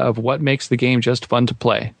idea of what makes the game just fun to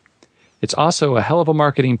play. It's also a hell of a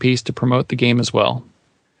marketing piece to promote the game as well.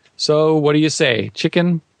 So, what do you say?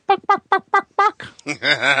 Chicken? Buck, buck, buck, buck, buck.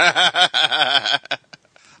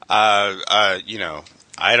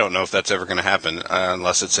 I don't know if that's ever going to happen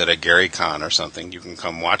unless it's at a Gary Con or something. You can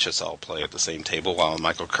come watch us all play at the same table while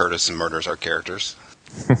Michael Curtis murders our characters.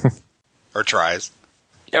 Or tries.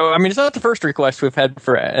 Yeah, well, I mean, it's not the first request we've had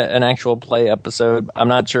for an actual play episode. I'm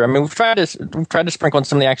not sure. I mean, we've tried to sprinkle in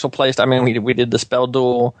some of the actual plays. I mean, we did the spell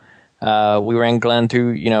duel. We ran Glenn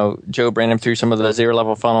through, Joe ran him through some of the 0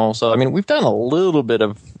 level funnels. So, I mean, we've done a little bit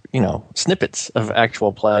of, snippets of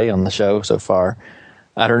actual play on the show so far.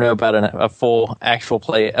 I don't know about a full actual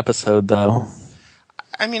play episode, though.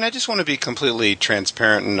 I mean, I just want to be completely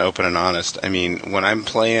transparent and open and honest. I mean, when I'm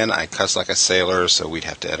playing, I cuss like a sailor, so we'd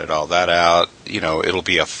have to edit all that out. It'll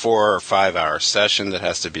be a 4 or 5 hour session that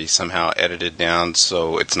has to be somehow edited down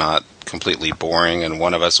so it's not completely boring, and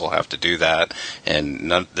one of us will have to do that.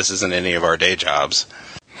 And this isn't any of our day jobs.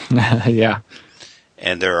 Yeah.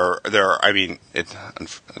 And there are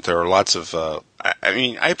lots of.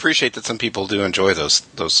 I appreciate that some people do enjoy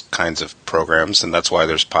those kinds of programs, and that's why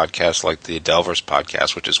there's podcasts like the Delvers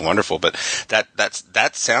podcast, which is wonderful. But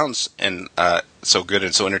that sounds so good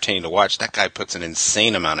and so entertaining to watch. That guy puts an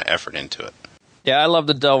insane amount of effort into it. Yeah, I love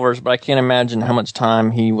the Delvers, but I can't imagine how much time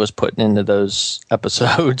he was putting into those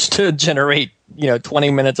episodes to generate 20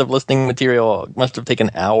 minutes of listening material. It must have taken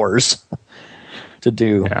hours to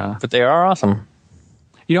do. Yeah. But they are awesome.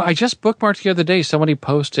 I just bookmarked the other day. Somebody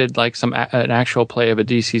posted like an actual play of a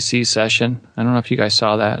DCC session. I don't know if you guys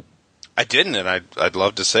saw that. I didn't, and I'd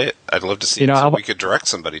love to say it. I'd love to see it so we could direct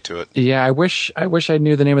somebody to it. Yeah, I wish I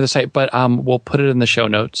knew the name of the site, but we'll put it in the show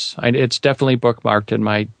notes. It's definitely bookmarked in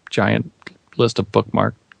my giant list of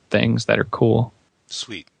bookmark things that are cool.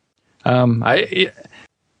 Sweet.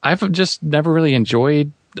 I've just never really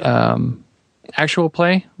enjoyed actual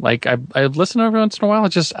play. Like I've listened every once in a while.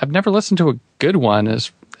 I've never listened to a good one.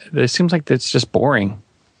 It seems like it's just boring.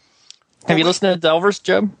 Have you listened to Delvers,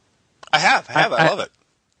 Joe? I have. I love it.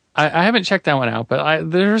 I haven't checked that one out, but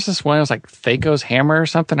there's this one. It was like Thaco's Hammer or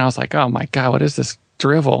something. I was like, oh my god, what is this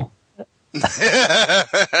drivel?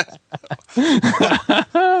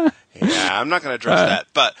 Yeah, I'm not going to address that,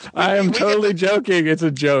 but I am totally joking. It's a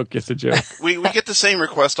joke. It's a joke. We get the same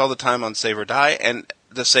request all the time on Save or Die, and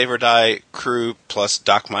the Save or Die crew plus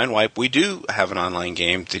Doc Mindwipe, we do have an online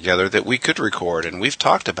game together that we could record, and we've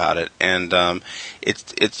talked about it. And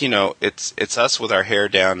it's us with our hair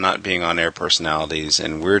down, not being on air personalities,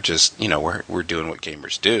 and we're just we're doing what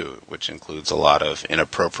gamers do, which includes a lot of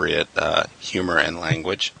inappropriate humor and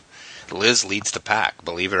language. Liz leads the pack,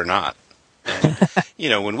 believe it or not. And,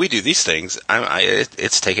 when we do these things,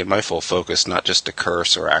 it's taken my full focus not just to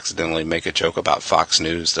curse or accidentally make a joke about Fox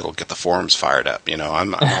News that'll get the forums fired up.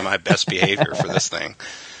 I'm on my best behavior for this thing,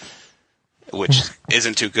 which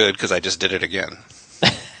isn't too good because I just did it again.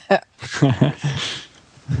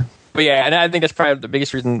 But yeah, and I think that's probably the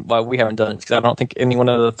biggest reason why we haven't done it, because I don't think any one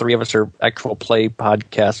of the three of us are actual play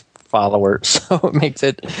podcast followers, so it makes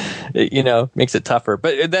it, makes it tougher.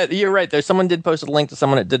 But that you're right. There, someone did post a link to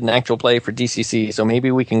someone that did an actual play for DCC, so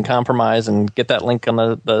maybe we can compromise and get that link on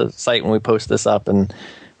the site when we post this up and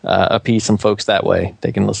appease some folks that way.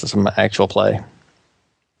 They can listen to some actual play.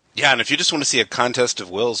 Yeah, and if you just want to see a contest of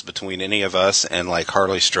wills between any of us and like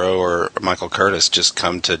Harley Stroh or Michael Curtis, just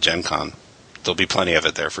come to Gen Con. There'll be plenty of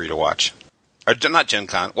it there for you to watch. Or not Gen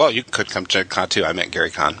Con. Well, you could come to Gen Con too. I meant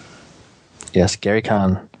Gary Con. Yes, Gary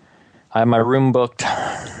Con. I have my room booked.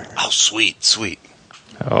 Oh, sweet.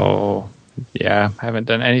 Oh, yeah. Haven't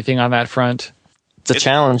done anything on that front. It's a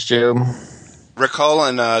challenge, Joe. Rick Hull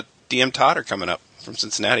and DM Todd are coming up from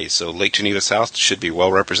Cincinnati, so Lake Geneva South should be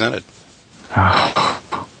well represented.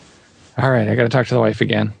 Oh. All right, I got to talk to the wife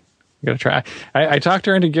again. I got to try. I talked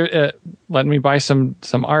her into letting me buy some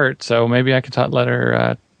art, so maybe I could let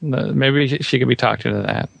her. Maybe she could be talked into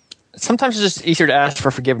that. Sometimes it's just easier to ask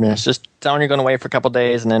for forgiveness. Just tell them you're going away for a couple of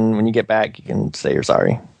days, and then when you get back, you can say you're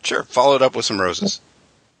sorry. Sure. Follow it up with some roses.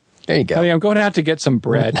 There you go. Honey, I'm going out to get some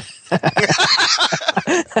bread. No,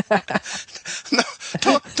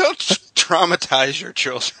 don't traumatize your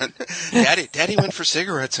children. Daddy went for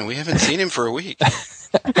cigarettes, and we haven't seen him for a week.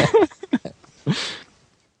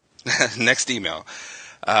 Next email.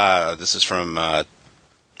 This is from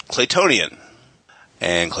Claytonian.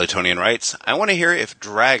 And Claytonian writes, I want to hear if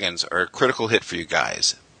dragons are a critical hit for you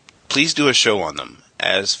guys. Please do a show on them.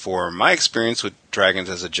 As for my experience with dragons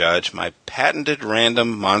as a judge, my patented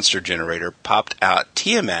random monster generator popped out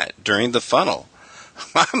Tiamat during the funnel.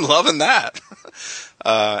 I'm loving that.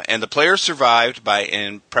 And the player survived by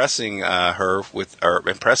impressing it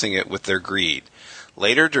with their greed.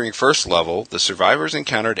 Later, during first level, the survivors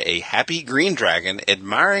encountered a happy green dragon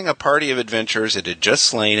admiring a party of adventurers it had just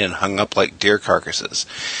slain and hung up like deer carcasses.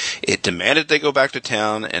 It demanded they go back to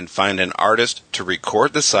town and find an artist to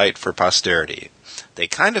record the sight for posterity. They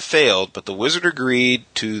kind of failed, but the wizard agreed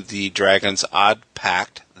to the dragon's odd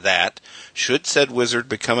pact that, should said wizard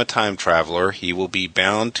become a time traveler, he will be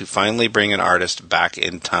bound to finally bring an artist back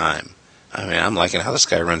in time. I mean, I'm liking how this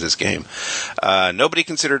guy runs his game. Nobody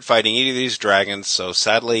considered fighting any of these dragons, so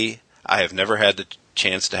sadly, I have never had the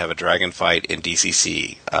chance to have a dragon fight in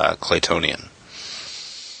DCC, Claytonian.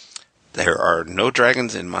 There are no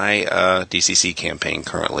dragons in my DCC campaign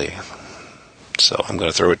currently, so I'm going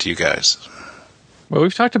to throw it to you guys. Well,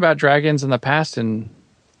 we've talked about dragons in the past, and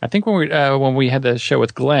I think when we had the show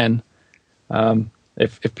with Glenn,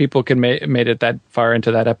 if people can made it that far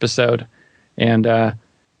into that episode, and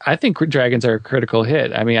I think dragons are a critical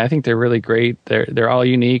hit. I mean, I think they're really great. They're all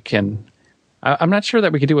unique, and I'm not sure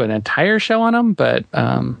that we could do an entire show on them, but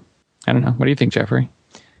I don't know. What do you think, Jeffrey?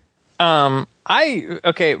 My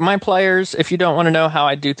players, if you don't want to know how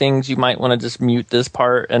I do things, you might want to just mute this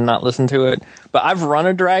part and not listen to it. But I've run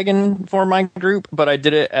a dragon for my group, but I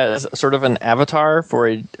did it as sort of an avatar for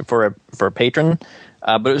a patron.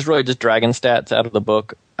 But it was really just dragon stats out of the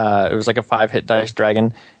book. It was like a 5-hit dice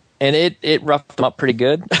dragon. And it roughed them up pretty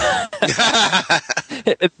good.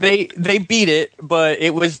 They beat it, but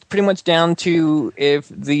it was pretty much down to if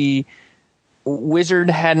the wizard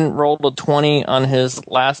hadn't rolled a 20 on his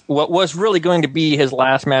what was really going to be his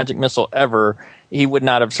last magic missile ever, he would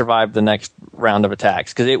not have survived the next round of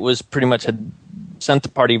attacks, because it was pretty much had sent the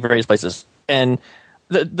party various places. And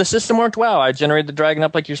the system worked well. I generated the dragon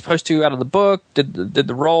up like you're supposed to out of the book, did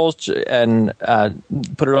the rolls, and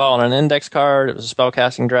put it all on an index card. It was a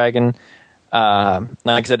spellcasting dragon. Like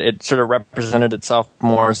I said, it sort of represented itself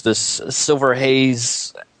more as this silver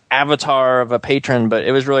haze avatar of a patron, but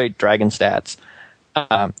it was really dragon stats.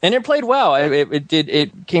 And it played well.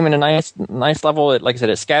 It came in a nice level. Like I said,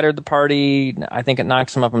 it scattered the party. I think it knocked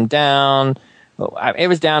some of them down. It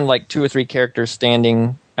was down like 2 or 3 characters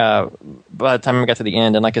standing by the time I got to the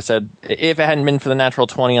end. And like I said, if it hadn't been for the natural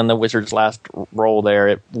 20 on the wizard's last roll there,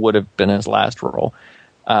 it would have been his last roll.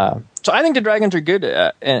 So I think the dragons are good,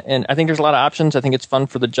 and I think there's a lot of options. I think it's fun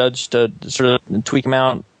for the judge to sort of tweak them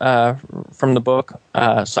out from the book.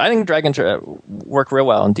 So I think dragons work real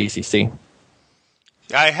well in DCC.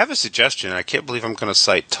 I have a suggestion. I can't believe I'm going to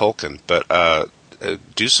cite Tolkien, but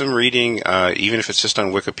do some reading, even if it's just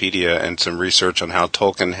on Wikipedia, and some research on how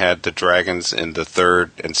Tolkien had the dragons in the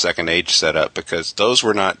Third and Second Age set up, because those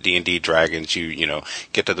were not D&D dragons. You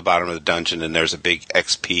get to the bottom of the dungeon and there's a big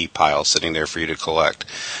XP pile sitting there for you to collect.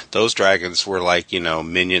 Those dragons were like,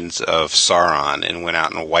 minions of Sauron and went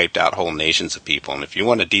out and wiped out whole nations of people. And if you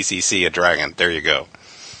want to DCC a dragon, there you go.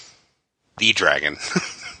 The dragon.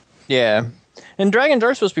 Yeah. And dragons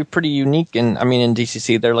are supposed to be pretty unique, in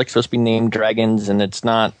DCC. They're like supposed to be named dragons, and it's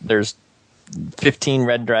not. There's 15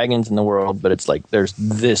 red dragons in the world, but it's like there's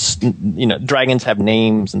this, dragons have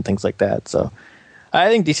names and things like that. So I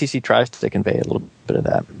think DCC tries to convey a little bit of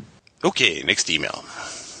that. Okay, next email.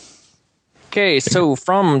 Okay, so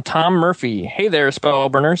from Tom Murphy. Hey there,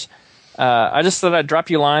 Spellburners. I just thought I'd drop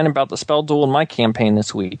you a line about the spell duel in my campaign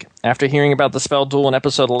this week. After hearing about the spell duel in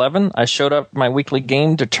episode 11, I showed up my weekly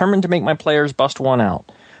game determined to make my players bust one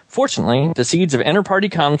out. Fortunately, the seeds of inter-party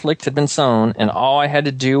conflict had been sown, and all I had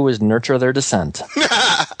to do was nurture their descent.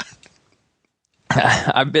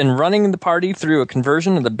 I've been running the party through a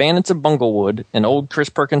conversion of the Bandits of Bunglewood, an old Chris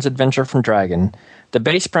Perkins adventure from Dragon. The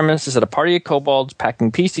base premise is that a party of kobolds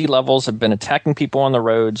packing PC levels have been attacking people on the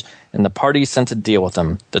roads, and the party is sent to deal with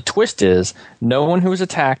them. The twist is, no one who is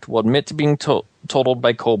attacked will admit to being totaled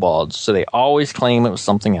by kobolds, so they always claim it was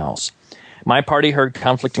something else. My party heard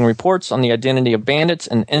conflicting reports on the identity of bandits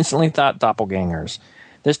and instantly thought doppelgangers.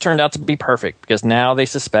 This turned out to be perfect, because now they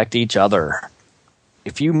suspect each other. A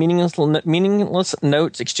few meaningless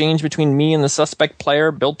notes exchanged between me and the suspect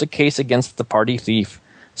player built a case against the party thief.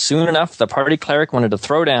 Soon enough, the party cleric wanted to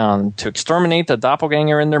throw down to exterminate the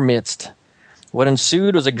doppelganger in their midst. What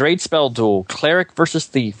ensued was a great spell duel, cleric versus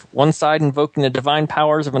thief, one side invoking the divine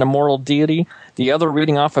powers of an immortal deity, the other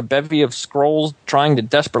reading off a bevy of scrolls trying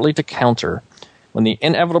desperately to counter. When the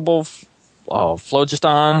inevitable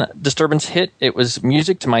phlogiston disturbance hit, it was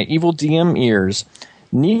music to my evil DM ears.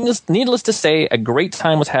 Needless to say, a great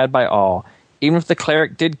time was had by all, even if the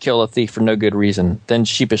cleric did kill a thief for no good reason, then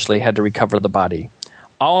sheepishly had to recover the body.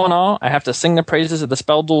 All in all, I have to sing the praises of the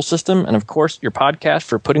spell duel system, and of course, your podcast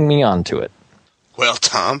for putting me onto it. Well,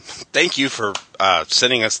 Tom, thank you for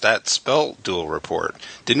sending us that spell duel report.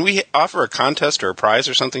 Didn't we offer a contest or a prize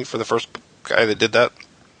or something for the first guy that did that?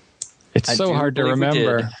 It's so hard to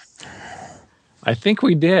remember. I think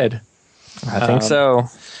we did. I think so.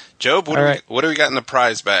 Job, what do we got in the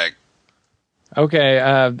prize bag?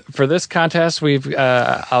 Okay, for this contest,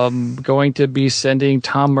 I'm going to be sending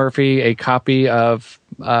Tom Murphy a copy of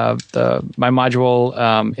my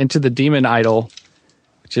module Into the Demon Idol,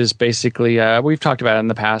 which is basically we've talked about it in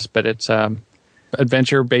the past, but it's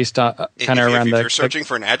adventure based on kind of around. If you're searching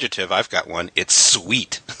for an adjective, I've got one. It's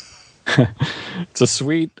sweet. It's a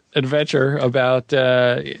sweet adventure about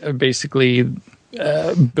basically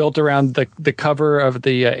built around the cover of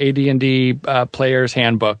the AD&D Player's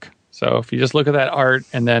Handbook. So if you just look at that art,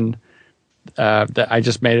 and then I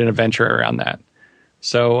just made an adventure around that.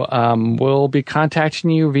 So we'll be contacting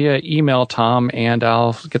you via email, Tom, and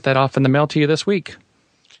I'll get that off in the mail to you this week.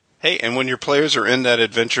 Hey, and when your players are in that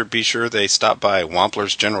adventure, be sure they stop by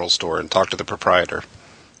Wampler's General Store and talk to the proprietor.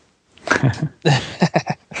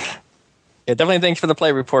 Yeah, definitely thanks for the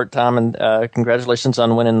play report, Tom, and congratulations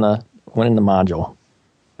on winning the module.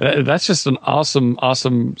 That's just an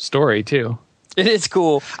awesome story, too. It is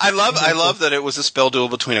cool. I love that it was a spell duel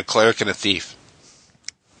between a cleric and a thief.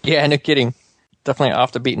 Yeah, no kidding. Definitely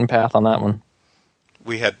off the beaten path on that one.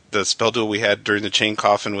 We had the spell duel we had during the chain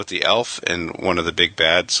coffin with the elf, and one of the big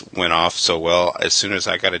bads went off so well. As soon as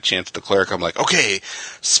I got a chance with the cleric, I'm like, okay,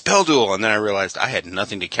 spell duel. And then I realized I had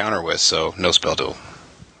nothing to counter with, so no spell duel.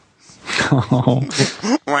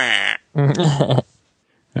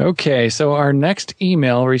 Okay, so our next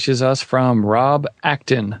email reaches us from Rob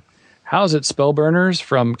Acton. How's it, Spellburners,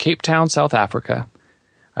 from Cape Town, South Africa.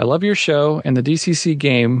 I love your show and the DCC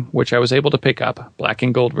game, which I was able to pick up, black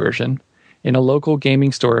and gold version, in a local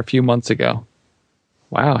gaming store a few months ago.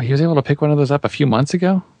 Wow, he was able to pick one of those up a few months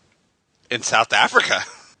ago? In South Africa.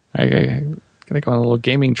 I gotta go on a little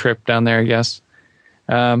gaming trip down there, I guess.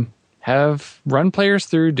 Have run players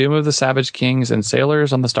through Doom of the Savage Kings and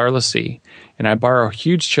Sailors on the Starless Sea, and I borrow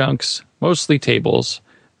huge chunks, mostly tables,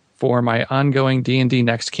 for my ongoing D&D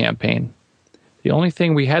Next campaign. The only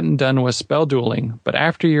thing we hadn't done was spell dueling, but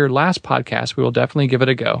after your last podcast, we will definitely give it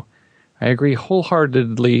a go. I agree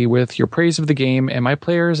wholeheartedly with your praise of the game, and my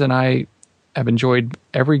players and I have enjoyed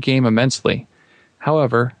every game immensely.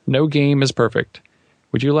 However, no game is perfect.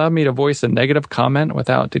 Would you allow me to voice a negative comment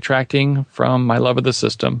without detracting from my love of the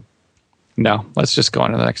system? No, let's just go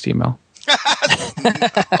on to the next email.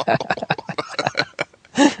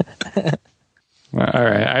 All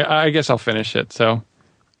right, I guess I'll finish it. So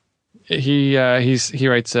he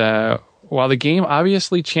writes, while the game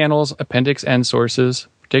obviously channels Appendix N sources,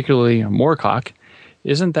 particularly Moorcock,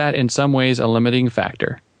 isn't that in some ways a limiting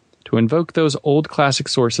factor? To invoke those old classic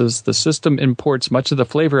sources, the system imports much of the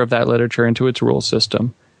flavor of that literature into its rule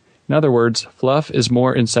system. In other words, fluff is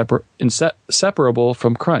more inseparable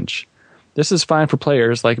from crunch. This is fine for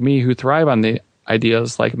players like me who thrive on the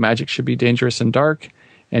ideas like magic should be dangerous and dark,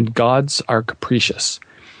 and gods are capricious.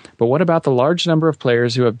 But what about the large number of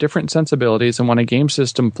players who have different sensibilities and want a game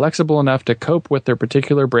system flexible enough to cope with their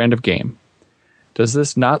particular brand of game? Does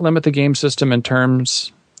this not limit the game system in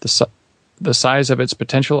terms the size of its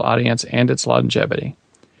potential audience and its longevity?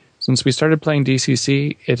 Since we started playing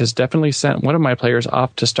DCC, it has definitely sent one of my players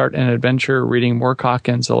off to start an adventure reading Moorcock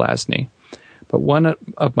and Zelazny. But one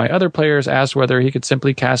of my other players asked whether he could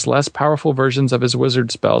simply cast less powerful versions of his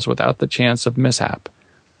wizard spells without the chance of mishap.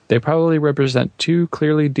 They probably represent two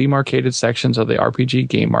clearly demarcated sections of the RPG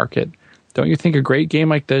game market. Don't you think a great game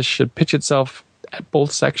like this should pitch itself at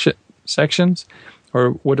both sections?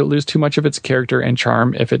 Or would it lose too much of its character and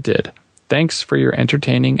charm if it did? Thanks for your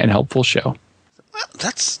entertaining and helpful show. Well,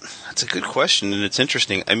 that's a good question, and it's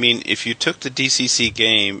interesting. I mean, if you took the DCC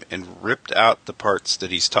game and ripped out the parts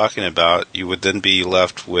that he's talking about, you would then be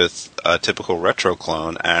left with a typical retro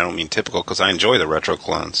clone. And I don't mean typical because I enjoy the retro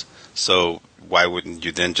clones. So why wouldn't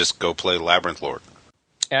you then just go play Labyrinth Lord?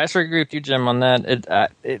 Yeah, I sort of agree with you, Jim, on that.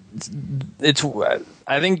 It's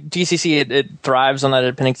I think DCC it thrives on that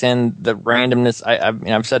appendix and the randomness.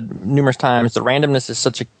 I've said numerous times the randomness is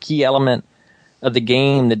such a key element of the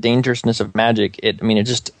game. The dangerousness of Magic. It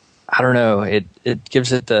just I don't know. It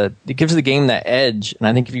gives the game that edge. And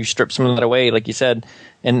I think if you strip some of that away, like you said,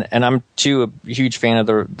 and I'm too a huge fan of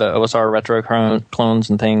the OSR retro clones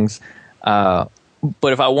and things. But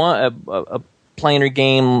if I want a planar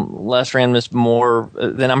game, less randomness, more,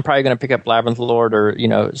 then I'm probably going to pick up Labyrinth Lord or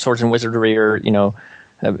Swords and Wizardry or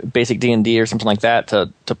basic D&D or something like that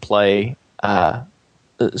to play.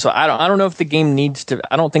 So I don't know if the game needs to.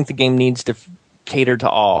 I don't think the game needs to cater to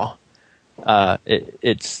all. I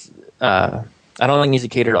don't think it needs to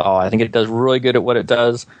cater to all. I think it does really good at what it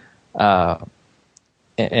does, and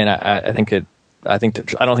I don't think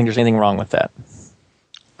there's anything wrong with that.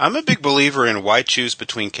 I'm a big believer in why choose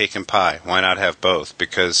between cake and pie. Why not have both?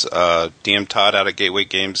 Because DM Todd out of Gateway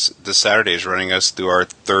Games this Saturday is running us through our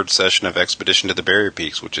third session of Expedition to the Barrier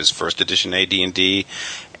Peaks, which is first edition AD&D,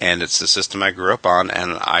 and it's the system I grew up on,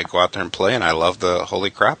 and I go out there and play, and I love the holy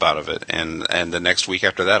crap out of it. And the next week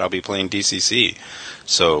after that, I'll be playing DCC.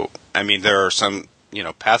 So, I mean, there are some,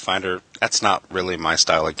 Pathfinder, that's not really my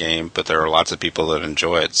style of game, but there are lots of people that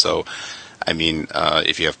enjoy it. So, I mean,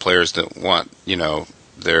 if you have players that want,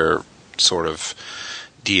 their sort of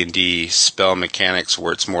D&D spell mechanics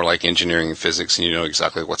where it's more like engineering and physics and you know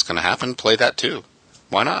exactly what's going to happen, play that too.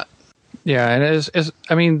 Why not? Yeah,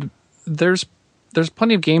 and there's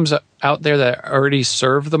plenty of games out there that already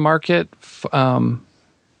serve the market of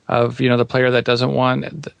the player that doesn't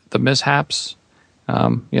want the mishaps.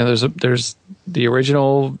 There's the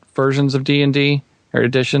original versions of D&D or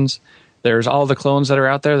editions. There's all the clones that are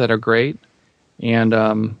out there that are great,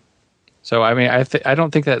 and so I mean I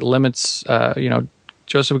don't think that limits.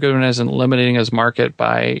 Joseph Goodwin isn't limiting his market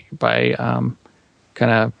by kind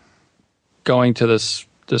of going to this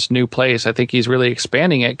new place. I think he's really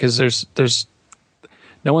expanding it because there's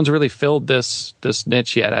no one's really filled this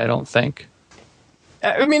niche yet. I don't think.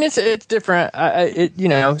 I mean, it's different.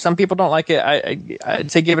 Some people don't like it. I'd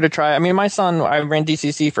say give it a try. I mean, my son, I ran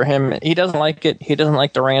DCC for him. He doesn't like it. He doesn't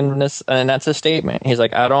like the randomness, and that's his statement. He's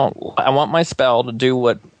like, I want my spell to do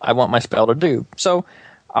what I want my spell to do. So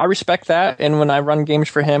I respect that. And when I run games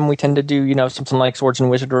for him, we tend to do, something like Swords and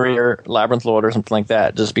Wizardry or Labyrinth Lord or something like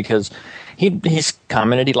that, just because he's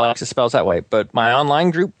commented he likes his spells that way. But my online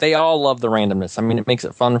group, they all love the randomness. I mean, it makes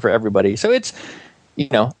it fun for everybody. So it's,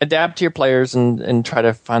 adapt to your players and try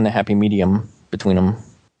to find the happy medium between them.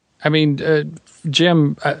 I mean,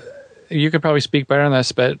 Jim, you could probably speak better on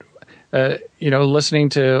this, but, listening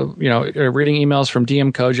to, reading emails from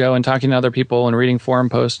DM Kojo and talking to other people and reading forum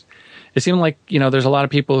posts, it seemed like, there's a lot of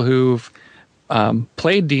people who've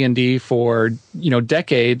played D&D for,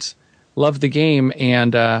 decades, love the game,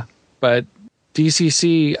 and but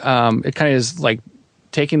DCC, it kind of is like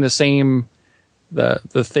taking the same,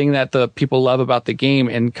 the thing that the people love about the game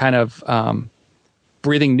and kind of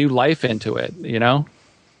breathing new life into it,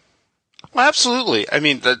 Well, absolutely. I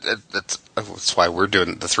mean, that's why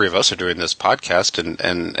the three of us are doing this podcast,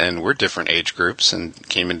 and we're different age groups and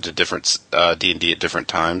came into different D&D at different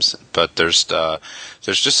times. But there's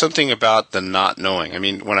just something about the not knowing. I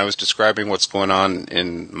mean, when I was describing what's going on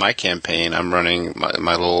in my campaign, I'm running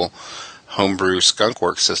my little homebrew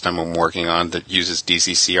skunkworks system I'm working on that uses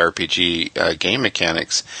DCC RPG game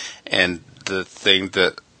mechanics, and the thing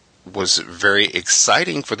that was very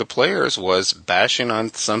exciting for the players was bashing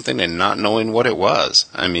on something and not knowing what it was.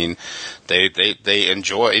 I mean, they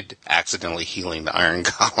enjoyed accidentally healing the Iron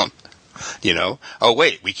Golem. Oh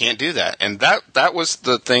wait, we can't do that. And that was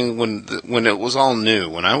the thing when it was all new.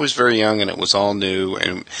 When I was very young and it was all new,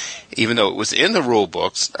 and even though it was in the rule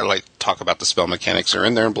books, I like to talk about the spell mechanics are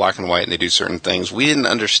in there in black and white, and they do certain things. We didn't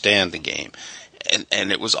understand the game.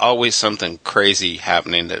 And it was always something crazy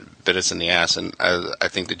happening that bit us in the ass. And I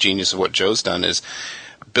think the genius of what Joe's done is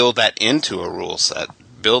build that into a rule set,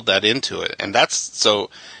 build that into it, and that's so.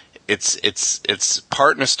 It's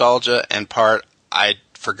part nostalgia and part I'd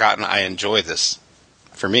forgotten I enjoy this.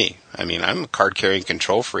 For me, I mean, I'm a card carrying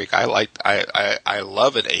control freak. I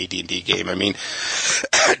love an AD&D game. I mean,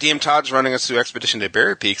 DM Todd's running us through Expedition to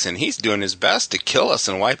Berry Peaks, and he's doing his best to kill us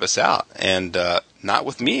and wipe us out. And not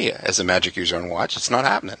with me as a Magic user on watch. It's not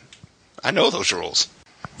happening. I know those rules.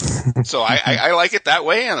 So I like it that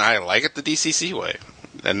way, and I like it the DCC way.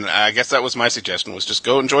 And I guess that was my suggestion, was just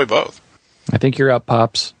go enjoy both. I think you're up,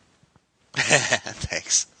 Pops.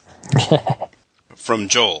 Thanks. From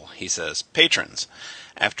Joel, he says, Patrons,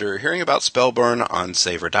 after hearing about Spellburn on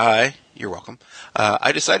Save or Die, you're welcome,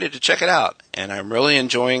 I decided to check it out, and I'm really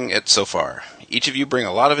enjoying it so far. Each of you bring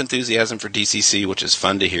a lot of enthusiasm for DCC, which is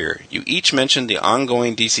fun to hear. You each mentioned the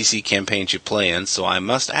ongoing DCC campaigns you play in, so I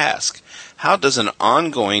must ask, how does an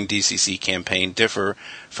ongoing DCC campaign differ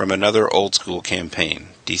from another old-school campaign?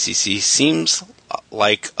 DCC seems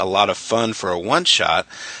like a lot of fun for a one-shot,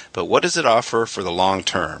 but what does it offer for the long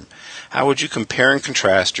term? How would you compare and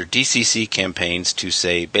contrast your DCC campaigns to,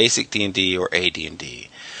 say, basic D&D or AD&D?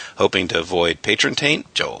 Hoping to avoid patron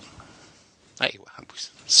taint, Joel. Hey,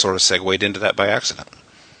 sort of segued into that by accident.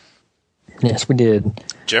 Yes, we did.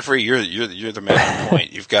 Jeffrey, you're the man on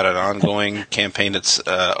point. You've got an ongoing campaign that's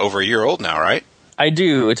over a year old now, right? I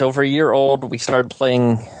do. It's over a year old. We started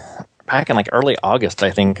playing back in like early August,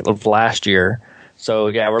 I think, of last year. So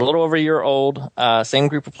yeah, we're a little over a year old. Same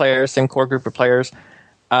group of players, same core group of players.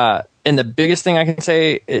 And the biggest thing I can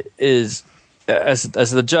say is, as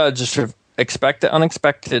the judge, just sort of expect the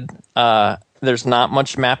unexpected. There's not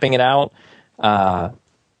much mapping it out. I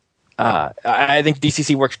think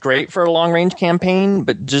DCC works great for a long-range campaign,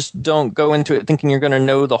 but just don't go into it thinking you're going to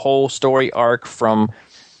know the whole story arc from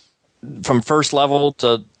first level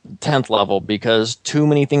to 10th level, because too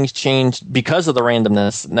many things changed because of the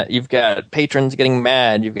randomness. You've got patrons getting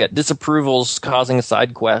mad. You've got disapprovals causing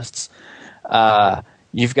side quests.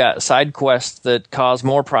 You've got side quests that cause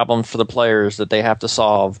more problems for the players that they have to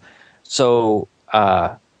solve. So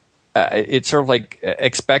it's sort of like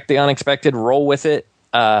expect the unexpected, roll with it.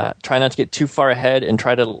 Try not to get too far ahead, and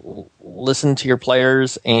try to listen to your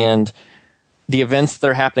players and the events that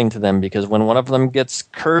are happening to them, because when one of them gets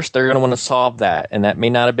cursed, they're going to want to solve that, and that may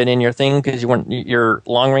not have been in your thing because you weren't your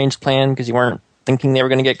long range plan, because you weren't thinking they were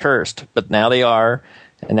going to get cursed, but now they are,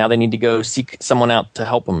 and now they need to go seek someone out to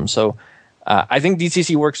help them. So I think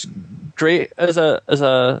DCC works great as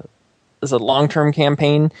a long-term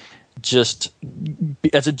campaign. Just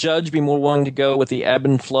as a judge, be more willing to go with the ebb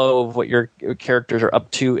and flow of what your characters are up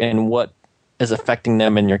to and what is affecting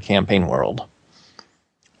them in your campaign world.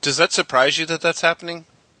 Does that surprise you that that's happening?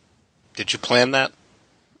 Did you plan that?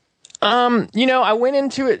 I went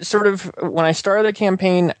into it sort of, when I started the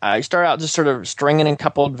campaign, I started out just sort of stringing a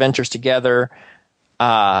couple adventures together.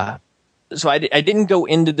 So I didn't go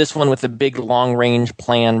into this one with a big long-range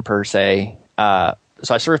plan per se. So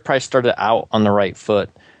I sort of probably started out on the right foot.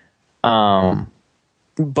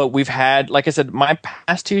 But we've had, like I said, my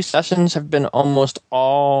past two sessions have been almost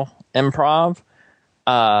all improv,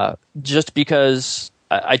 just because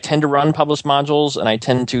I tend to run published modules, and I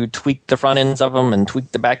tend to tweak the front ends of them and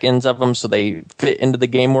tweak the back ends of them so they fit into the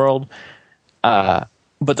game world. But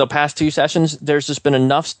the past two sessions, there's just been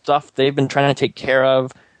enough stuff they've been trying to take care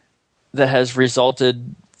of that has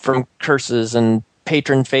resulted from curses and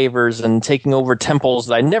patron favors and taking over temples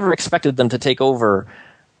that I never expected them to take over.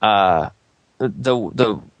 The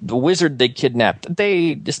wizard they kidnapped,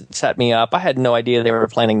 they just set me up. I had no idea they were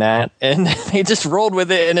planning that, and they just rolled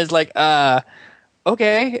with it. And it's like,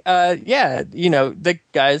 okay, yeah, the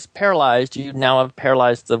guy's paralyzed. You now have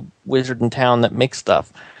paralyzed the wizard in town that makes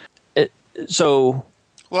stuff. Well,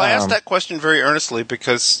 I asked that question very earnestly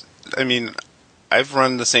because, I mean, I've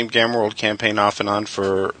run the same Gamma World campaign off and on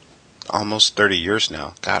for almost 30 years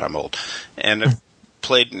now. God, I'm old. And I've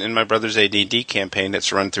played in my brother's AD&D campaign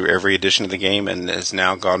that's run through every edition of the game and has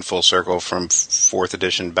now gone full circle from 4th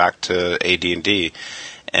edition back to AD&D.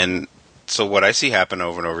 And so what I see happen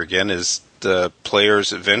over and over again is the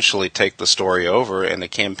players eventually take the story over and the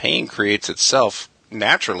campaign creates itself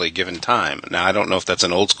naturally given time. Now, I don't know if that's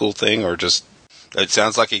an old school thing or just it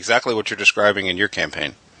sounds like exactly what you're describing in your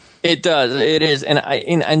campaign. It does. It is. And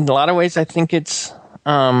in a lot of ways, I think it's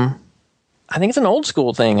I think it's an old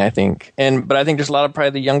school thing. But I think there's a lot of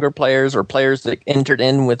probably the younger players or players that entered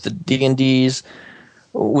in with the D&Ds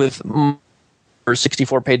with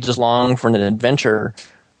 64 pages long for an adventure.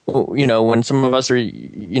 When some of us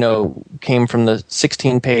came from the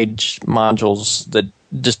 16-page modules that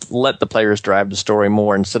just let the players drive the story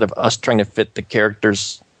more instead of us trying to fit the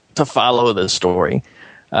characters to follow the story.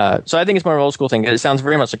 So I think it's more of an old school thing. It sounds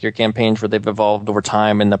very much like your campaigns where they've evolved over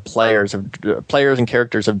time and the players and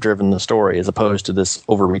characters have driven the story as opposed to this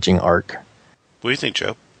overreaching arc. What do you think,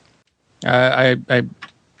 Joe? I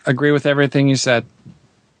agree with everything you said.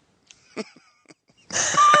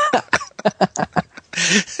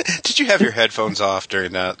 Did you have your headphones off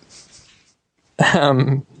during that?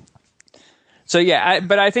 So yeah,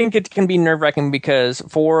 but I think it can be nerve-wracking because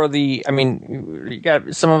you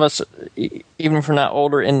got some of us, even if we're not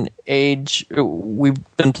older in age, we've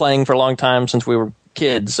been playing for a long time since we were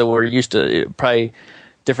kids, so we're used to probably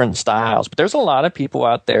different styles. But there's a lot of people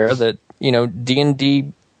out there that,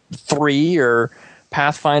 D&D 3 or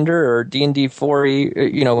Pathfinder or D&D 4,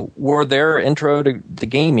 were their intro to the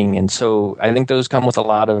gaming, and so I think those come with a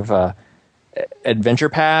lot of adventure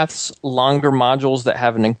paths, longer modules that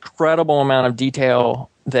have an incredible amount of detail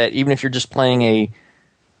that even if you're just playing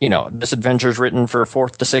this adventure is written for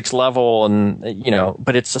 4th to 6th level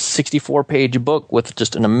but it's a 64-page book with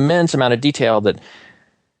just an immense amount of detail that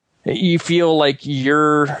you feel like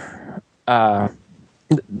you're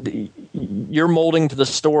molding to the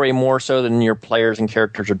story more so than your players and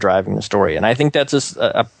characters are driving the story. And I think that's just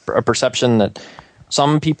a perception that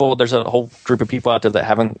some people, there's a whole group of people out there that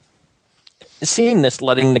haven't seeing this,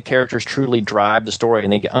 letting the characters truly drive the story,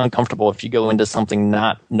 and they get uncomfortable if you go into something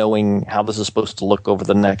not knowing how this is supposed to look over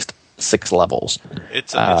the next 6 levels.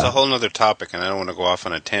 It's a whole other topic, and I don't want to go off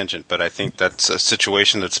on a tangent, but I think that's a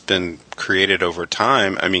situation that's been created over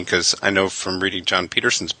time. I mean, because I know from reading John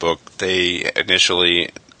Peterson's book, they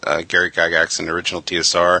initially, Gary Gygax and original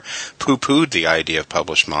TSR, poo-pooed the idea of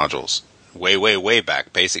published modules. Way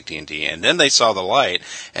back, basic D&D. And then they saw the light,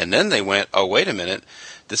 and then they went, oh, wait a minute,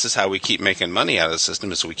 this is how we keep making money out of the system,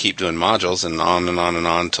 is we keep doing modules and on and on and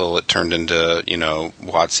on until it turned into,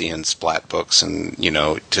 WotC and Splat books. And,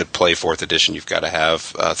 to play 4th edition, you've got to have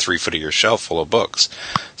 3 foot of your shelf full of books.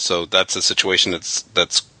 So that's a situation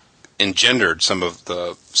that's engendered some of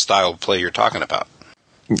the style of play you're talking about.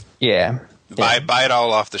 Yeah. Buy it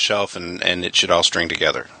all off the shelf and it should all string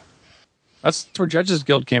together. That's where Judges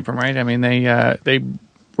Guild came from, right? I mean, they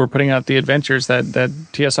were putting out the adventures that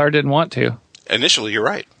TSR didn't want to. Initially, you're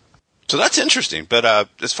right. So that's interesting. But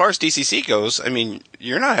as far as DCC goes, I mean,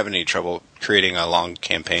 you're not having any trouble creating a long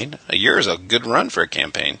campaign. A year is a good run for a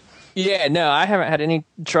campaign. Yeah, no, I haven't had any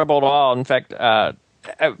trouble at all. In fact, a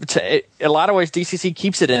lot of ways DCC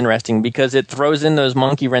keeps it interesting because it throws in those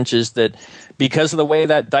monkey wrenches that, because of the way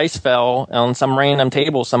that dice fell on some random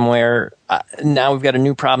table somewhere, now we've got a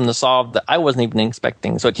new problem to solve that I wasn't even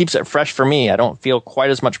expecting. So it keeps it fresh for me. I don't feel quite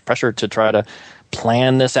as much pressure to try to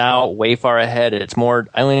plan this out way far ahead. It's more,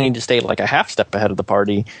 I only need to stay like a half step ahead of the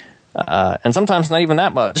party. And sometimes not even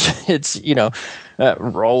that much. It's,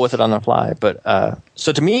 roll with it on the fly. But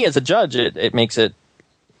so to me as a judge, it makes it,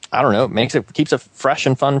 I don't know, keeps it fresh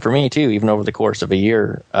and fun for me too, even over the course of a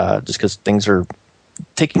year, just because things are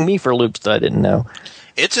taking me for loops that I didn't know.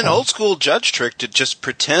 It's an old school judge trick to just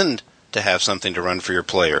pretend to have something to run for your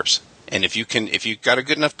players. And if you've got a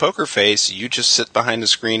good enough poker face, you just sit behind the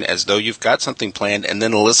screen as though you've got something planned, and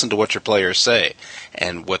then listen to what your players say.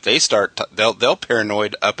 And what they they'll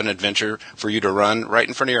paranoid up an adventure for you to run right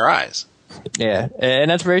in front of your eyes. Yeah,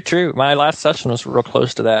 and that's very true. My last session was real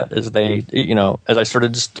close to that. As they, as I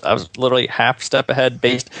started, I was literally half step ahead.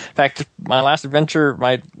 In fact, my last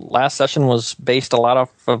session was based a lot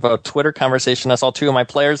of a Twitter conversation I saw 2 of my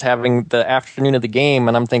players having the afternoon of the game,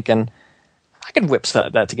 and I'm thinking, I could whip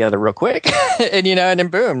that together real quick. and then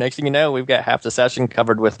boom, next thing you know, we've got half the session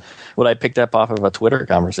covered with what I picked up off of a Twitter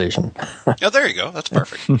conversation. Oh, there you go. That's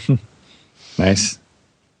perfect. Nice.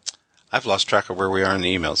 I've lost track of where we are in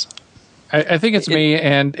the emails. I think it's me,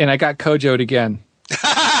 and I got Kojo'd again.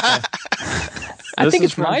 I think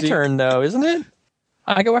it's my turn, though, isn't it?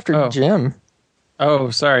 I go after Jim.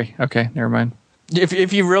 Oh, sorry. Okay, never mind.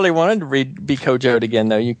 If you really wanted to be Kojo'd again,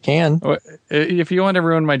 though, you can. If you want to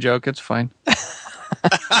ruin my joke, it's fine.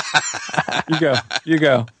 You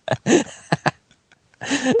go.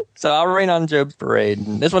 So I'll rain on Job's parade.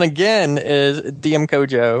 And this one again is DM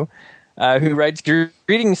Kojo, who writes,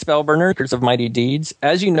 "Greetings, Spellburners of Mighty Deeds.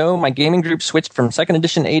 As you know, my gaming group switched from 2nd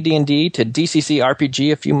edition AD&D to DCC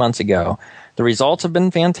RPG a few months ago. The results have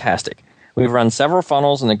been fantastic. We've run several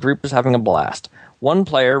funnels, and the group is having a blast. One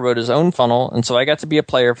player wrote his own funnel, and so I got to be a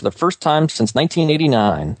player for the first time since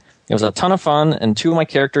 1989. It was a ton of fun, and 2 of my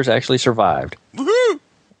characters actually survived. Woohoo!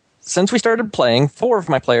 Since we started playing, 4 of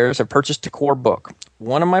my players have purchased a core book.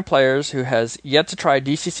 One of my players, who has yet to try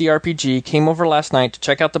DCC RPG, came over last night to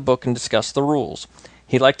check out the book and discuss the rules.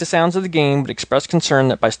 He liked the sounds of the game, but expressed concern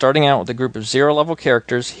that by starting out with a group of 0-level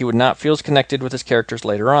characters, he would not feel as connected with his characters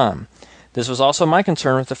later on. This was also my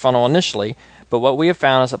concern with the funnel initially, but what we have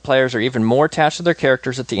found is that players are even more attached to their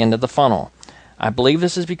characters at the end of the funnel. I believe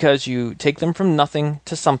this is because you take them from nothing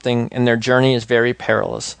to something, and their journey is very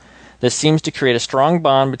perilous. This seems to create a strong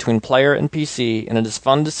bond between player and PC, and it is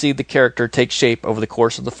fun to see the character take shape over the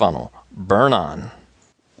course of the funnel. Burn on.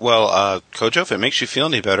 Well, Kojo, if it makes you feel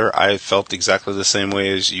any better, I felt exactly the same way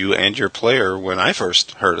as you and your player when I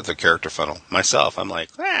first heard of the character funnel. Myself, I'm like,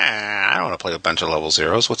 I don't want to play a bunch of level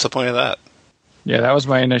zeros. What's the point of that? Yeah, that was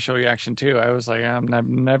my initial reaction too. I was like, I'm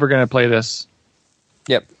never going to play this.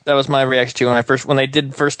 Yep, that was my reaction too. When they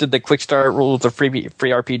first did the quick start rules, the free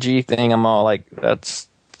RPG thing, I'm all like, that's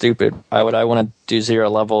stupid. Why would I want to do 0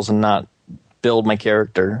 levels and not build my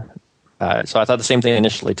character? So I thought the same thing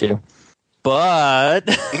initially too. But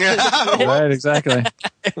right, exactly.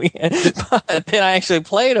 But then I actually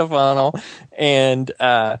played a funnel, and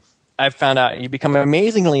I found out you become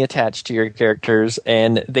amazingly attached to your characters,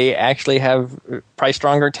 and they actually have probably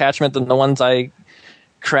stronger attachment than the ones I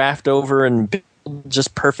craft over and build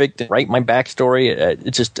just perfect and write my backstory.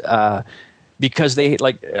 It's just because they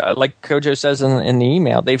like Kojo says in the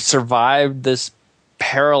email, they've survived this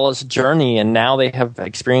perilous journey, and now they have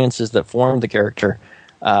experiences that form the character.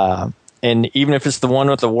 And even if it's the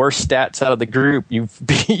one with the worst stats out of the group,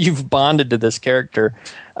 you've bonded to this character,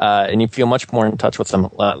 and you feel much more in touch with them.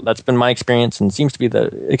 That's been my experience, and seems to be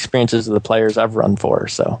the experiences of the players I've run for.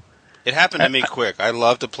 So it happened to me quick. I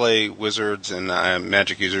love to play wizards and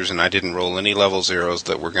magic users, and I didn't roll any level zeros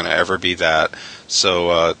that were going to ever be that.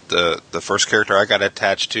 So the first character I got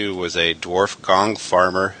attached to was a dwarf gong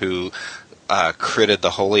farmer who critted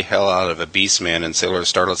the holy hell out of a beastman in Sailor of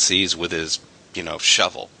Starlit Seas with his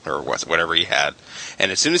shovel or whatever he had. And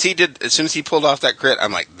as soon as he pulled off that crit,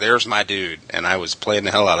 I'm like, there's my dude. And I was playing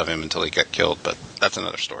the hell out of him until he got killed, but that's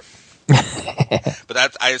another story.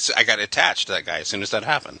 But I got attached to that guy as soon as that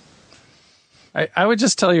happened. I would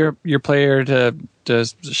just tell your player to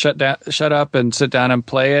shut up and sit down and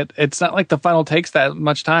play it. It's not like the funnel takes that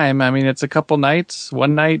much time. I mean, it's a couple nights,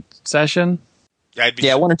 1 night session.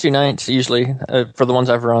 Yeah, 1 or 2 nights usually for the ones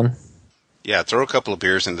I've run. Yeah, throw a couple of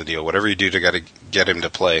beers in the deal. Whatever you do to get him to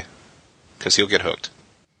play, because he'll get hooked.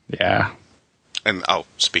 Yeah. And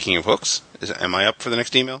speaking of hooks, am I up for the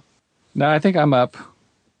next email? No, I think I'm up.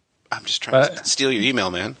 I'm just trying to steal your email,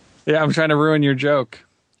 man. Yeah, I'm trying to ruin your joke.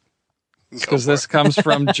 Because this comes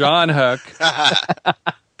from John Hook.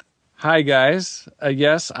 Hi, guys.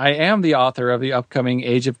 Yes, I am the author of the upcoming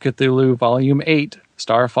Age of Cthulhu Volume 8,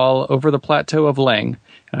 Starfall Over the Plateau of Leng.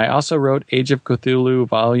 And I also wrote Age of Cthulhu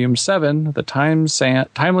Volume 7, The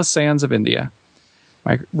Timeless Sands of India.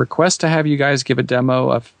 My request to have you guys give a demo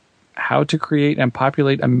of how to create and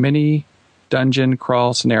populate a mini dungeon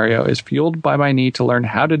crawl scenario is fueled by my need to learn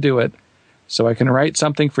how to do it so I can write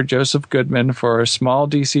something for Joseph Goodman for a small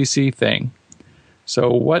DCC thing.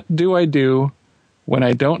 So what do I do when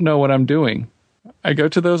I don't know what I'm doing? I go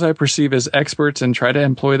to those I perceive as experts and try to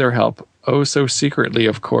employ their help. Oh, so secretly,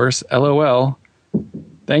 of course. LOL.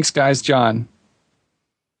 Thanks, guys, John.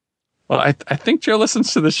 Well, I think Joe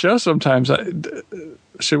listens to the show sometimes.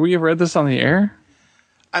 Should we have read this on the air?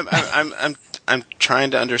 I'm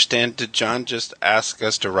trying to understand. Did John just ask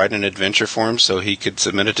us to write an adventure for him so he could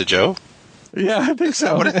submit it to Joe? Yeah, I think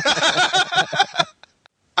so.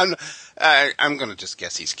 I'm going to just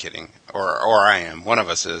guess he's kidding, or I am. One of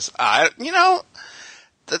us is. That's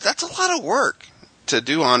a lot of work to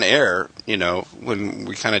do on air, when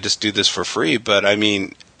we kind of just do this for free. But I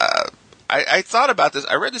mean, I thought about this.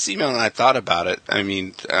 I read this email and I thought about it. I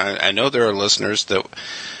mean, I know there are listeners that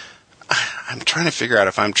I'm trying to figure out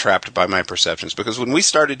if I'm trapped by my perceptions, because when we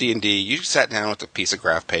started D&D, you sat down with a piece of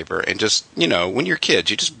graph paper and just, when you're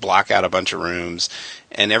kids, you just block out a bunch of rooms,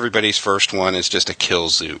 and everybody's first one is just a kill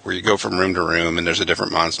zoo, where you go from room to room and there's a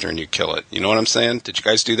different monster and you kill it. You know what I'm saying? Did you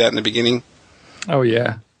guys do that in the beginning? Oh,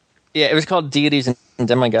 yeah. Yeah, it was called Deities and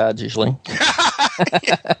Demigods, usually.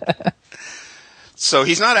 So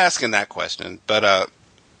he's not asking that question, but,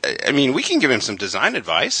 I mean, we can give him some design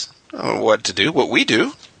advice on what to do, what we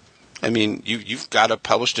do. I mean, you've got a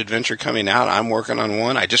published adventure coming out. I'm working on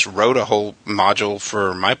one. I just wrote a whole module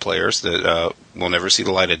for my players that will never see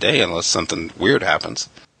the light of day unless something weird happens.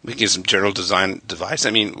 We can give some general design advice. I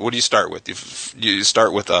mean, what do you start with? You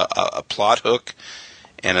start with a plot hook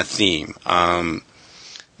and a theme.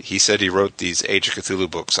 He said he wrote these Age of Cthulhu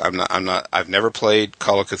books. I've never played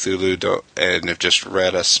Call of Cthulhu and have just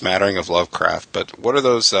read a smattering of Lovecraft. But what are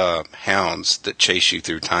those hounds that chase you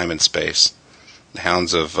through time and space? The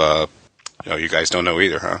hounds of, you guys don't know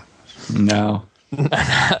either, huh? No.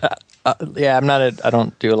 Yeah, I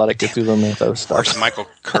don't do a lot of Cthulhu mythos stuff. Or Michael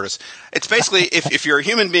Curtis. It's basically, if you're a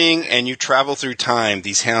human being and you travel through time,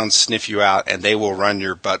 these hounds sniff you out and they will run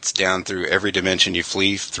your butts down through every dimension you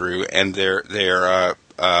flee through. And they're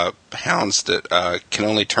hounds that can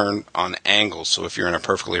only turn on angles. So if you're in a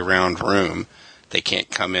perfectly round room, they can't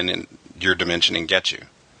come in your dimension and get you.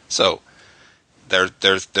 So there's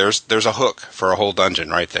a hook for a whole dungeon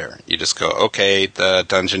right there. You just go, okay, the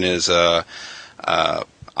dungeon is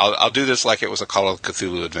I'll do this like it was a Call of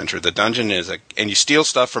Cthulhu adventure. The dungeon is and you steal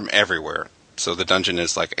stuff from everywhere. So the dungeon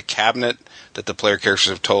is like a cabinet that the player characters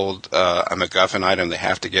have told a MacGuffin item they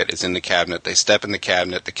have to get is in the cabinet. They step in the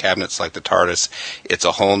cabinet. The cabinet's like the TARDIS. It's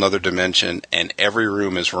a whole nother dimension, and every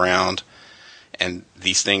room is round, and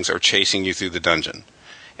these things are chasing you through the dungeon.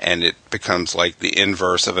 And it becomes like the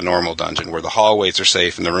inverse of a normal dungeon, where the hallways are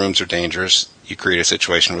safe and the rooms are dangerous. You create a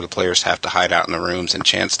situation where the players have to hide out in the rooms and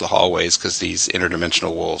chance the hallways because these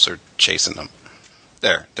interdimensional wolves are chasing them.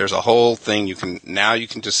 There's a whole thing you can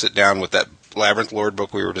just sit down with that Labyrinth Lord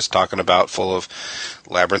book we were just talking about, full of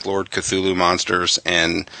Labyrinth Lord Cthulhu monsters,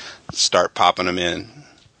 and start popping them in.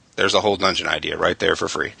 There's a whole dungeon idea right there for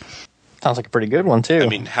free. Sounds like a pretty good one, too. I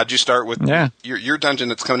mean, how'd you start with? Yeah. Your dungeon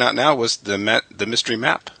that's coming out now was the mystery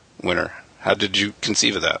map winner. How did you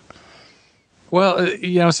conceive of that? Well,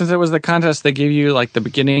 since it was the contest, they gave you like the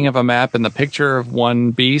beginning of a map and the picture of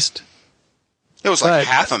one beast. It was like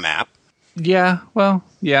half a map. Yeah, well,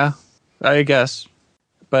 yeah, I guess.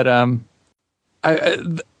 But I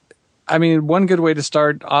mean, one good way to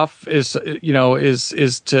start off is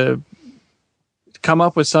to come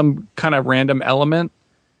up with some kind of random element.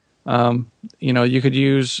 You could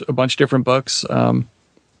use a bunch of different books,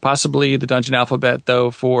 possibly the Dungeon Alphabet, though,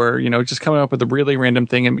 for, just coming up with a really random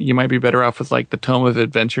thing. And you might be better off with like the Tome of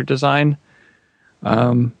Adventure Design.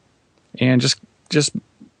 And just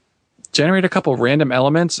generate a couple random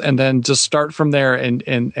elements and then just start from there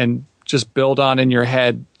and just build on in your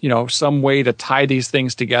head, some way to tie these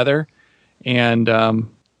things together. And,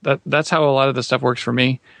 that's how a lot of the stuff works for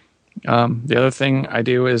me. The other thing I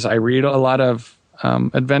do is I read a lot of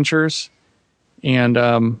adventures, and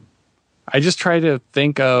I just try to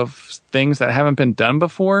think of things that haven't been done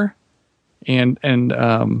before, and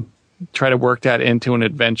try to work that into an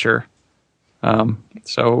adventure.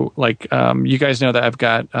 So like you guys know that I've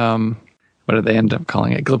got what did they end up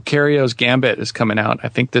calling it? Glibcario's Gambit is coming out, I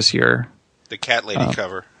think, this year. The cat lady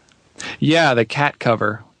cover. Yeah, the cat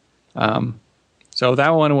cover. So that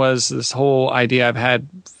one was this whole idea I've had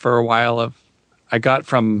for a while I got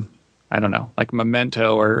from, I don't know, like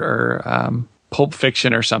Memento or Pulp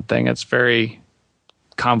Fiction or something. It's very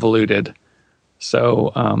convoluted.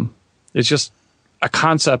 So it's just a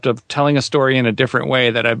concept of telling a story in a different way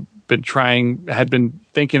that had been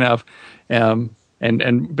thinking of and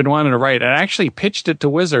been wanting to write. I actually pitched it to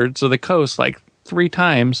Wizards of the Coast like 3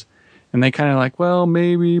 times, and they kind of like, well,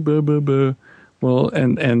 maybe, well,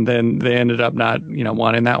 and then they ended up not,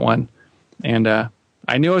 wanting that one. And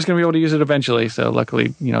I knew I was going to be able to use it eventually, so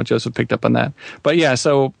luckily, Joseph picked up on that. But yeah,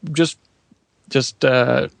 so just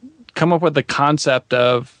come up with the concept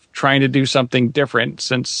of trying to do something different,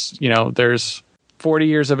 since there's 40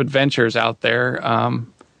 years of adventures out there.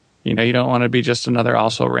 You don't want to be just another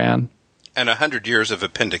Also Ran. And 100 years of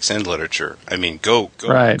Appendix N literature. I mean, go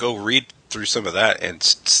read through some of that and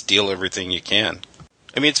steal everything you can.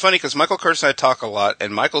 I mean, it's funny because Michael Curtis and I talk a lot,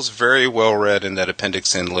 and Michael's very well read in that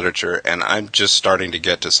Appendix N literature, and I'm just starting to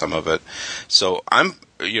get to some of it. So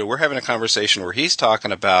we're having a conversation where he's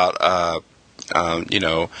talking about,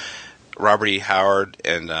 Robert E. Howard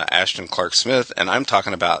and Ashton Clark Smith, and I'm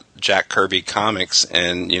talking about Jack Kirby comics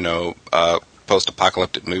and,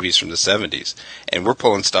 post-apocalyptic movies from the 70s. And we're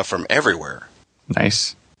pulling stuff from everywhere.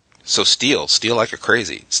 Nice. So steal like a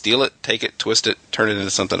crazy. Steal it, take it, twist it, turn it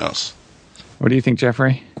into something else. What do you think,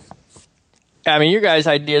 Jeffrey? I mean, your guys'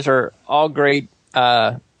 ideas are all great.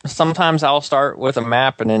 Sometimes I'll start with a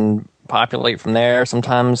map and then populate from there.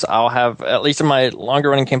 Sometimes I'll have, at least in my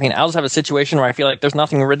longer running campaign, I'll just have a situation where I feel like there's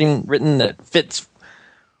nothing written that fits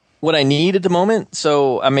what I need at the moment.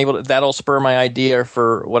 So I'm able to, that'll spur my idea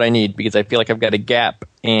for what I need, because I feel like I've got a gap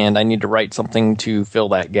and I need to write something to fill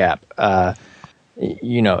that gap. Those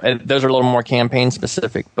are a little more campaign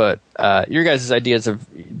specific, but your guys' ideas of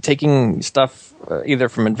taking stuff either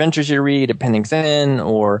from adventures you read, Appendix N,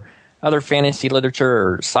 or other fantasy literature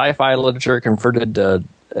or sci-fi literature converted to,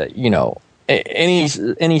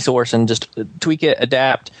 any source and just tweak it,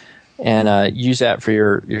 adapt, and use that for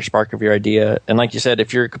your spark of your idea. And like you said,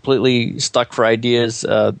 if you're completely stuck for ideas,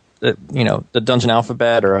 the Dungeon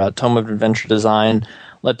Alphabet or a Tome of Adventure Design,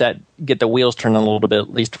 let that get the wheels turning a little bit,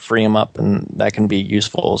 at least to free them up, and that can be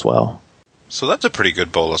useful as well. So that's a pretty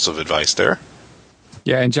good bolus of advice there.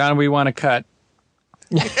 Yeah, and John, we want to cut.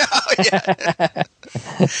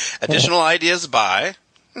 Additional ideas by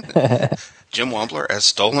Jim Wampler as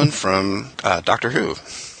stolen from Doctor Who.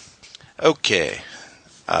 Okay.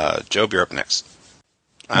 Job, you're up next.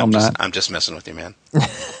 I'm just messing with you, man.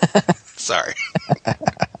 Sorry.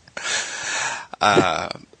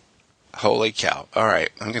 Holy cow. All right,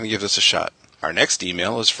 I'm going to give this a shot. Our next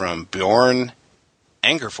email is from Bjorn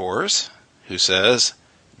Angerfors, who says,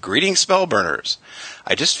 "Greetings, Spellburners.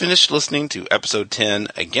 I just finished listening to episode 10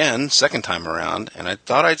 again, second time around, and I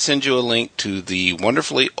thought I'd send you a link to the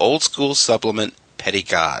wonderfully old-school supplement Petty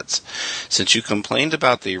Gods. Since you complained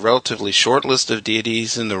about the relatively short list of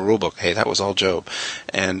deities in the rulebook," hey, that was all Job,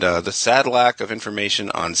 "and the sad lack of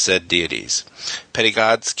information on said deities. Petty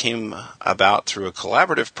Gods came about through a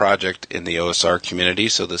collaborative project in the OSR community,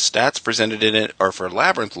 so the stats presented in it are for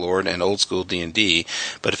Labyrinth Lord and old school D&D,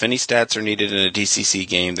 but if any stats are needed in a DCC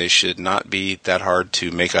game, they should not be that hard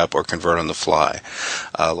to make up or convert on the fly.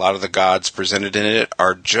 A lot of the gods presented in it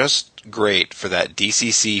are just great for that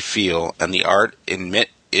DCC feel, and the art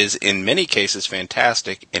is in many cases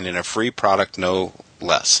fantastic, and in a free product no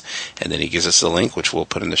less." And then he gives us a link, which we'll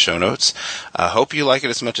put in the show notes. "Hope you like it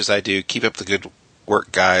as much as I do. Keep up the good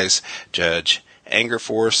work, guys. Judge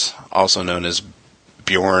Angerfors, also known as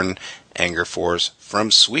Bjorn Angerfors from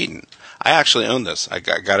Sweden." I actually own this. I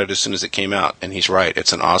got it as soon as it came out, and he's right.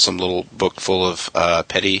 It's an awesome little book full of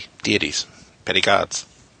petty deities, petty gods.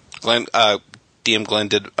 DM Glenn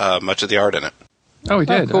did much of the art in it. Oh, he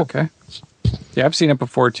did? Oh, cool. Okay. Yeah, I've seen it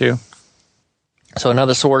before, too. So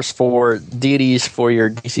another source for deities for your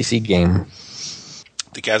DCC game.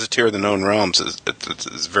 The Gazetteer of the Known Realms is a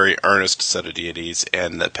very earnest set of deities,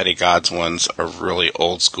 and the Petty Gods ones are really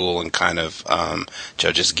old school and kind of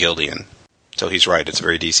Judge's Guildian. So he's right, it's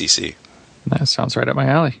very DCC. That sounds right up my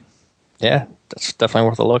alley. Yeah, that's definitely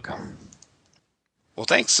worth a look. Well,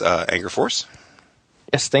 thanks, Angerforce.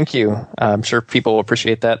 Yes, thank you. I'm sure people will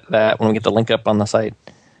appreciate that when we get the link up on the site.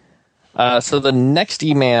 So the next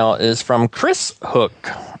email is from Chris Hook,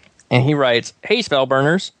 and he writes, "Hey,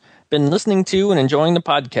 Spellburners. Been listening to and enjoying the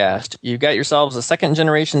podcast. You got yourselves a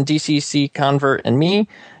second-generation DCC convert and me.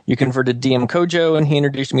 You converted DM Kojo, and he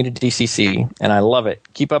introduced me to DCC, and I love it.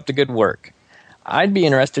 Keep up the good work. I'd be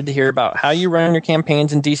interested to hear about how you run your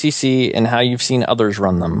campaigns in DCC and how you've seen others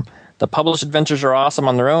run them. The published adventures are awesome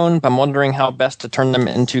on their own, but I'm wondering how best to turn them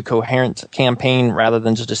into a coherent campaign rather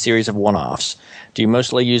than just a series of one-offs. Do you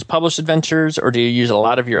mostly use published adventures, or do you use a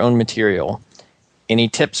lot of your own material? Any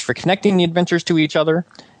tips for connecting the adventures to each other?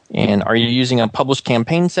 And are you using a published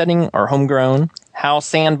campaign setting or homegrown? How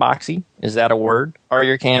sandboxy, is that a word, are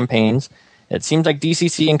your campaigns? It seems like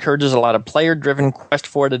DCC encourages a lot of player-driven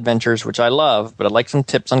quest-forward adventures, which I love, but I'd like some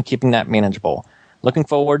tips on keeping that manageable. Looking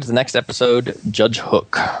forward to the next episode, Judge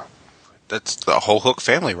Hook." That's the whole Hook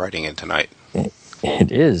family writing in tonight.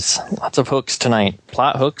 It is. Lots of hooks tonight.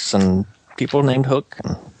 Plot hooks and people named Hook.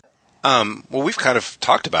 Well, we've kind of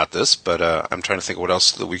talked about this, but I'm trying to think of what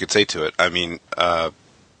else that we could say to it. I mean,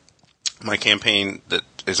 my campaign that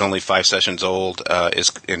is only 5 sessions old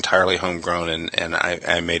is entirely homegrown, and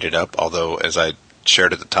I made it up, although, as I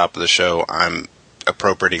shared at the top of the show, I'm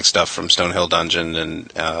appropriating stuff from Stonehill Dungeon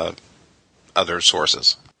and other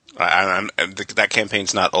sources. That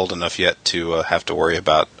campaign's not old enough yet to have to worry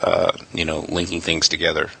about, linking things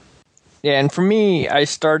together. Yeah, and for me, I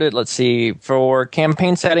started, for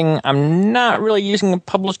campaign setting, I'm not really using a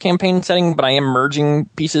published campaign setting, but I am merging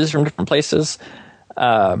pieces from different places.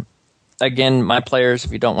 Again, my players,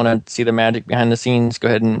 if you don't want to see the magic behind the scenes, go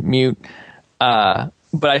ahead and mute.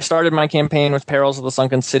 But I started my campaign with Perils of the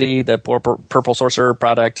Sunken City, the Purple Sorcerer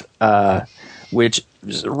product, which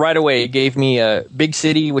right away gave me a big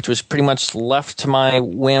city, which was pretty much left to my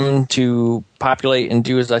whim to populate and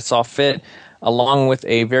do as I saw fit, along with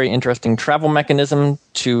a very interesting travel mechanism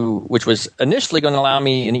which was initially going to allow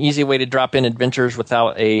me an easy way to drop in adventures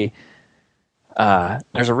without there's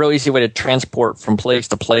a real easy way to transport from place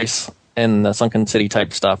to place in the Sunken City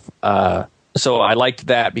type stuff. So I liked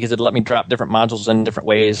that because it let me drop different modules in different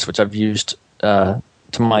ways, which I've used to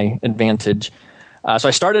my advantage. So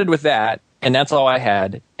I started with that, and that's all I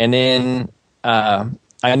had. And then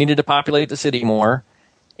I needed to populate the city more,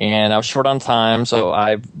 and I was short on time, so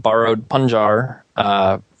I borrowed Punjar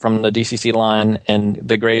from the DCC line, and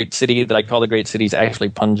the great city that I call the great city is actually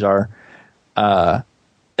Punjar.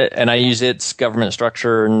 and I use its government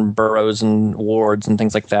structure and boroughs and wards and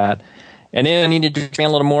things like that. And then I needed to expand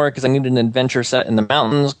a little more because I needed an adventure set in the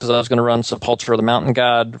mountains because I was going to run Sepultura the Mountain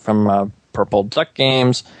God from Purple Duck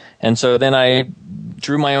Games. And so then I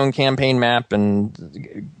drew my own campaign map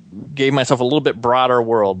and gave myself a little bit broader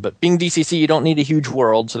world. But being DCC, you don't need a huge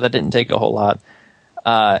world, so that didn't take a whole lot.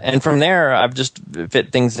 And from there, I've just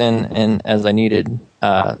fit things in as I needed.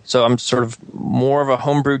 So I'm sort of more of a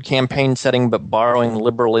homebrewed campaign setting, but borrowing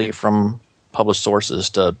liberally from published sources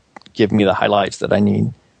to give me the highlights that I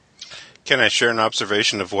need. Can I share an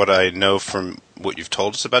observation of what I know from what you've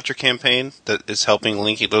told us about your campaign that is helping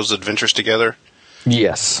link those adventures together?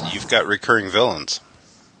 Yes. You've got recurring villains.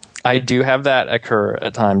 I do have that occur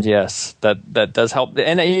at times, yes. That does help.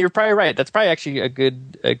 And you're probably right. That's probably actually a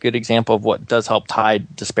good example of what does help tie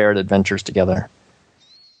disparate adventures together.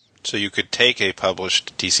 So you could take a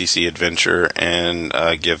published DCC adventure and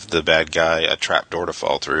give the bad guy a trapdoor to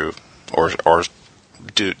fall through, or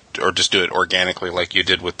just do it organically like you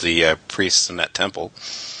did with the priests in that temple.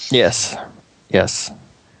 Yes.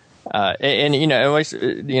 And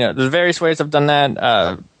there's various ways I've done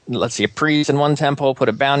that. Let's see, a priest in one temple put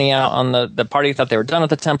a bounty out on the party thought they were done with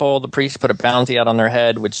the temple. The priest put a bounty out on their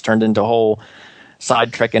head, which turned into a whole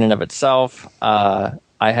side trek in and of itself. I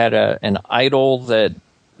had an idol that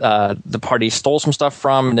the party stole some stuff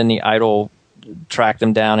from, and then the idol tracked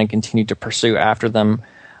them down and continued to pursue after them.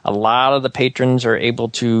 A lot of the patrons are able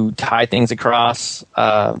to tie things across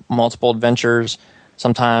multiple adventures.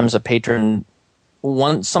 Sometimes a patron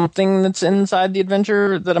wants something that's inside the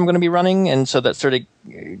adventure that I'm going to be running, and so that sort of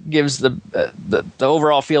gives the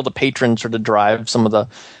overall feel the patron sort of drive some of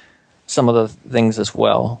the things as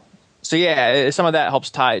well. So yeah, some of that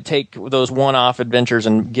helps take those one-off adventures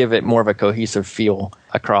and give it more of a cohesive feel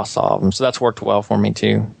across all of them. So that's worked well for me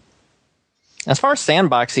too. As far as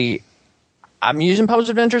sandboxy, I'm using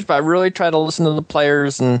published adventures, but I really try to listen to the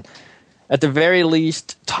players and at the very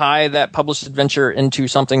least tie that published adventure into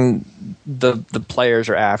something the players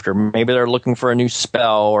are after. Maybe they're looking for a new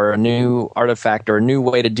spell or a new artifact or a new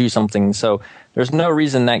way to do something. So there's no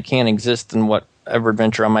reason that can't exist in whatever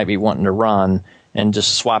adventure I might be wanting to run, and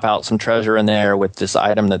just swap out some treasure in there with this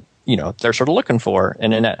item that, they're sort of looking for.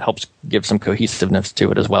 And then that helps give some cohesiveness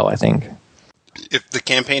to it as well, I think. If the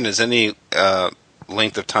campaign is any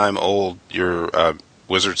length of time old, your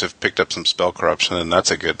wizards have picked up some spell corruption, and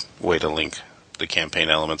that's a good way to link the campaign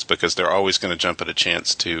elements because they're always going to jump at a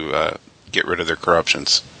chance to get rid of their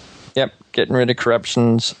corruptions. Yep, getting rid of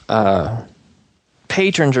corruptions.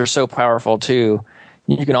 Patrons are so powerful too.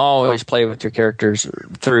 You can always play with your characters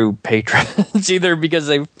through patrons, either because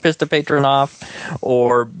they pissed a patron off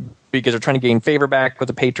or because they're trying to gain favor back with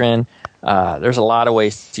a patron. There's a lot of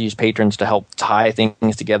ways to use patrons to help tie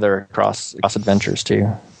things together across adventures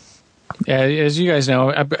too. Yeah, as you guys know,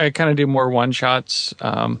 I kind of do more one-shots.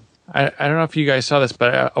 I don't know if you guys saw this,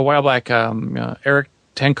 but a while back, Eric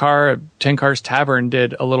Tenkar's Tavern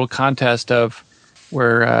did a little contest of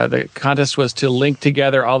where the contest was to link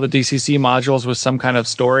together all the DCC modules with some kind of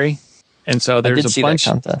story. And so there's a bunch.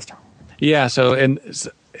 That contest. Yeah, so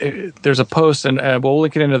there's a post, and we'll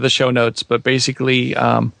link it into the show notes, but basically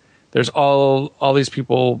there's all these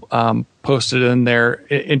people posted in there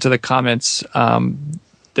into the comments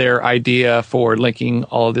their idea for linking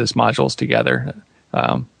all of these modules together,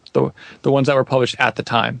 the ones that were published at the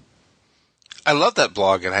time. I love that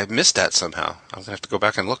blog, and I missed that somehow. I'm going to have to go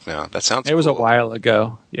back and look now. That sounds It was cool. A while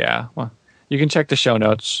ago. Yeah. Well, you can check the show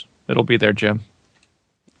notes. It'll be there, Jim.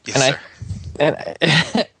 Yes, sir.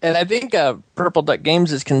 And I think Purple Duck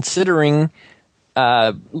Games is considering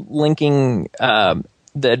linking the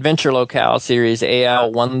Adventure Locale series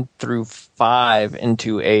AL 1 through 5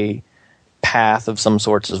 into a path of some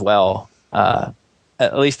sorts as well.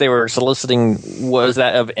 At least they were soliciting, was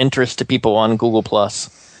that of interest to people on Google+.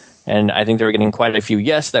 And I think they were getting quite a few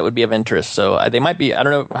yes, that would be of interest. So they might be, I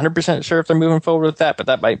don't know, 100% sure if they're moving forward with that, but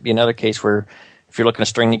that might be another case where if you're looking to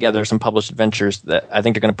string together some published adventures, that I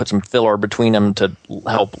think they're going to put some filler between them to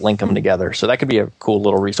help link them together. So that could be a cool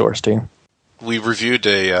little resource too. We reviewed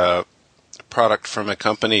a product from a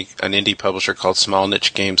company, an indie publisher called Small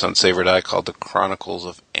Niche Games on Save or Die called The Chronicles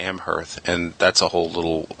of Amherst, and that's a whole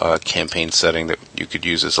little campaign setting that you could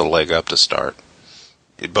use as a leg up to start.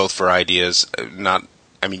 Both for ideas,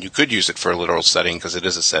 you could use it for a literal setting because it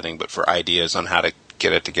is a setting, but for ideas on how to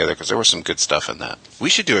get it together because there was some good stuff in that. We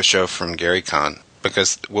should do a show from GaryCon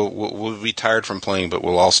because we'll be tired from playing, but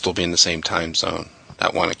we'll all still be in the same time zone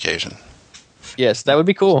at one occasion. Yes, that would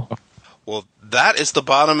be cool. Well, that is the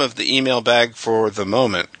bottom of the email bag for the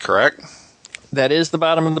moment, correct? That is the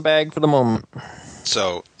bottom of the bag for the moment.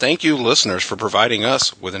 So, thank you, listeners, for providing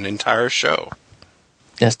us with an entire show.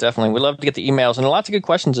 Yes, definitely. We love to get the emails and lots of good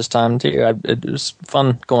questions this time too. It was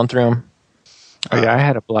fun going through them. Oh yeah, I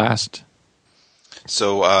had a blast.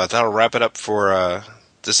 So that'll wrap it up for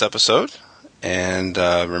this episode. And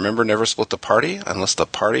remember, never split the party unless the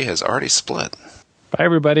party has already split. Bye,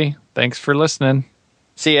 everybody. Thanks for listening.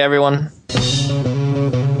 See you, everyone.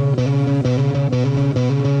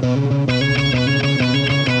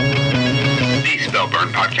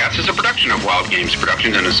 Spellburn Podcast is a production of Wild Games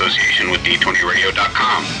Productions in association with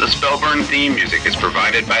D20Radio.com. The Spellburn theme music is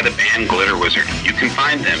provided by the band Glitter Wizard. You can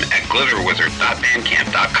find them at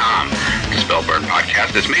glitterwizard.bandcamp.com. The Spellburn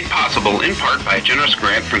Podcast is made possible in part by a generous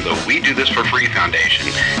grant from the We Do This For Free Foundation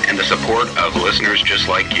and the support of listeners just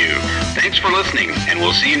like you. Thanks for listening, and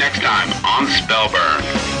we'll see you next time on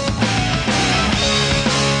Spellburn.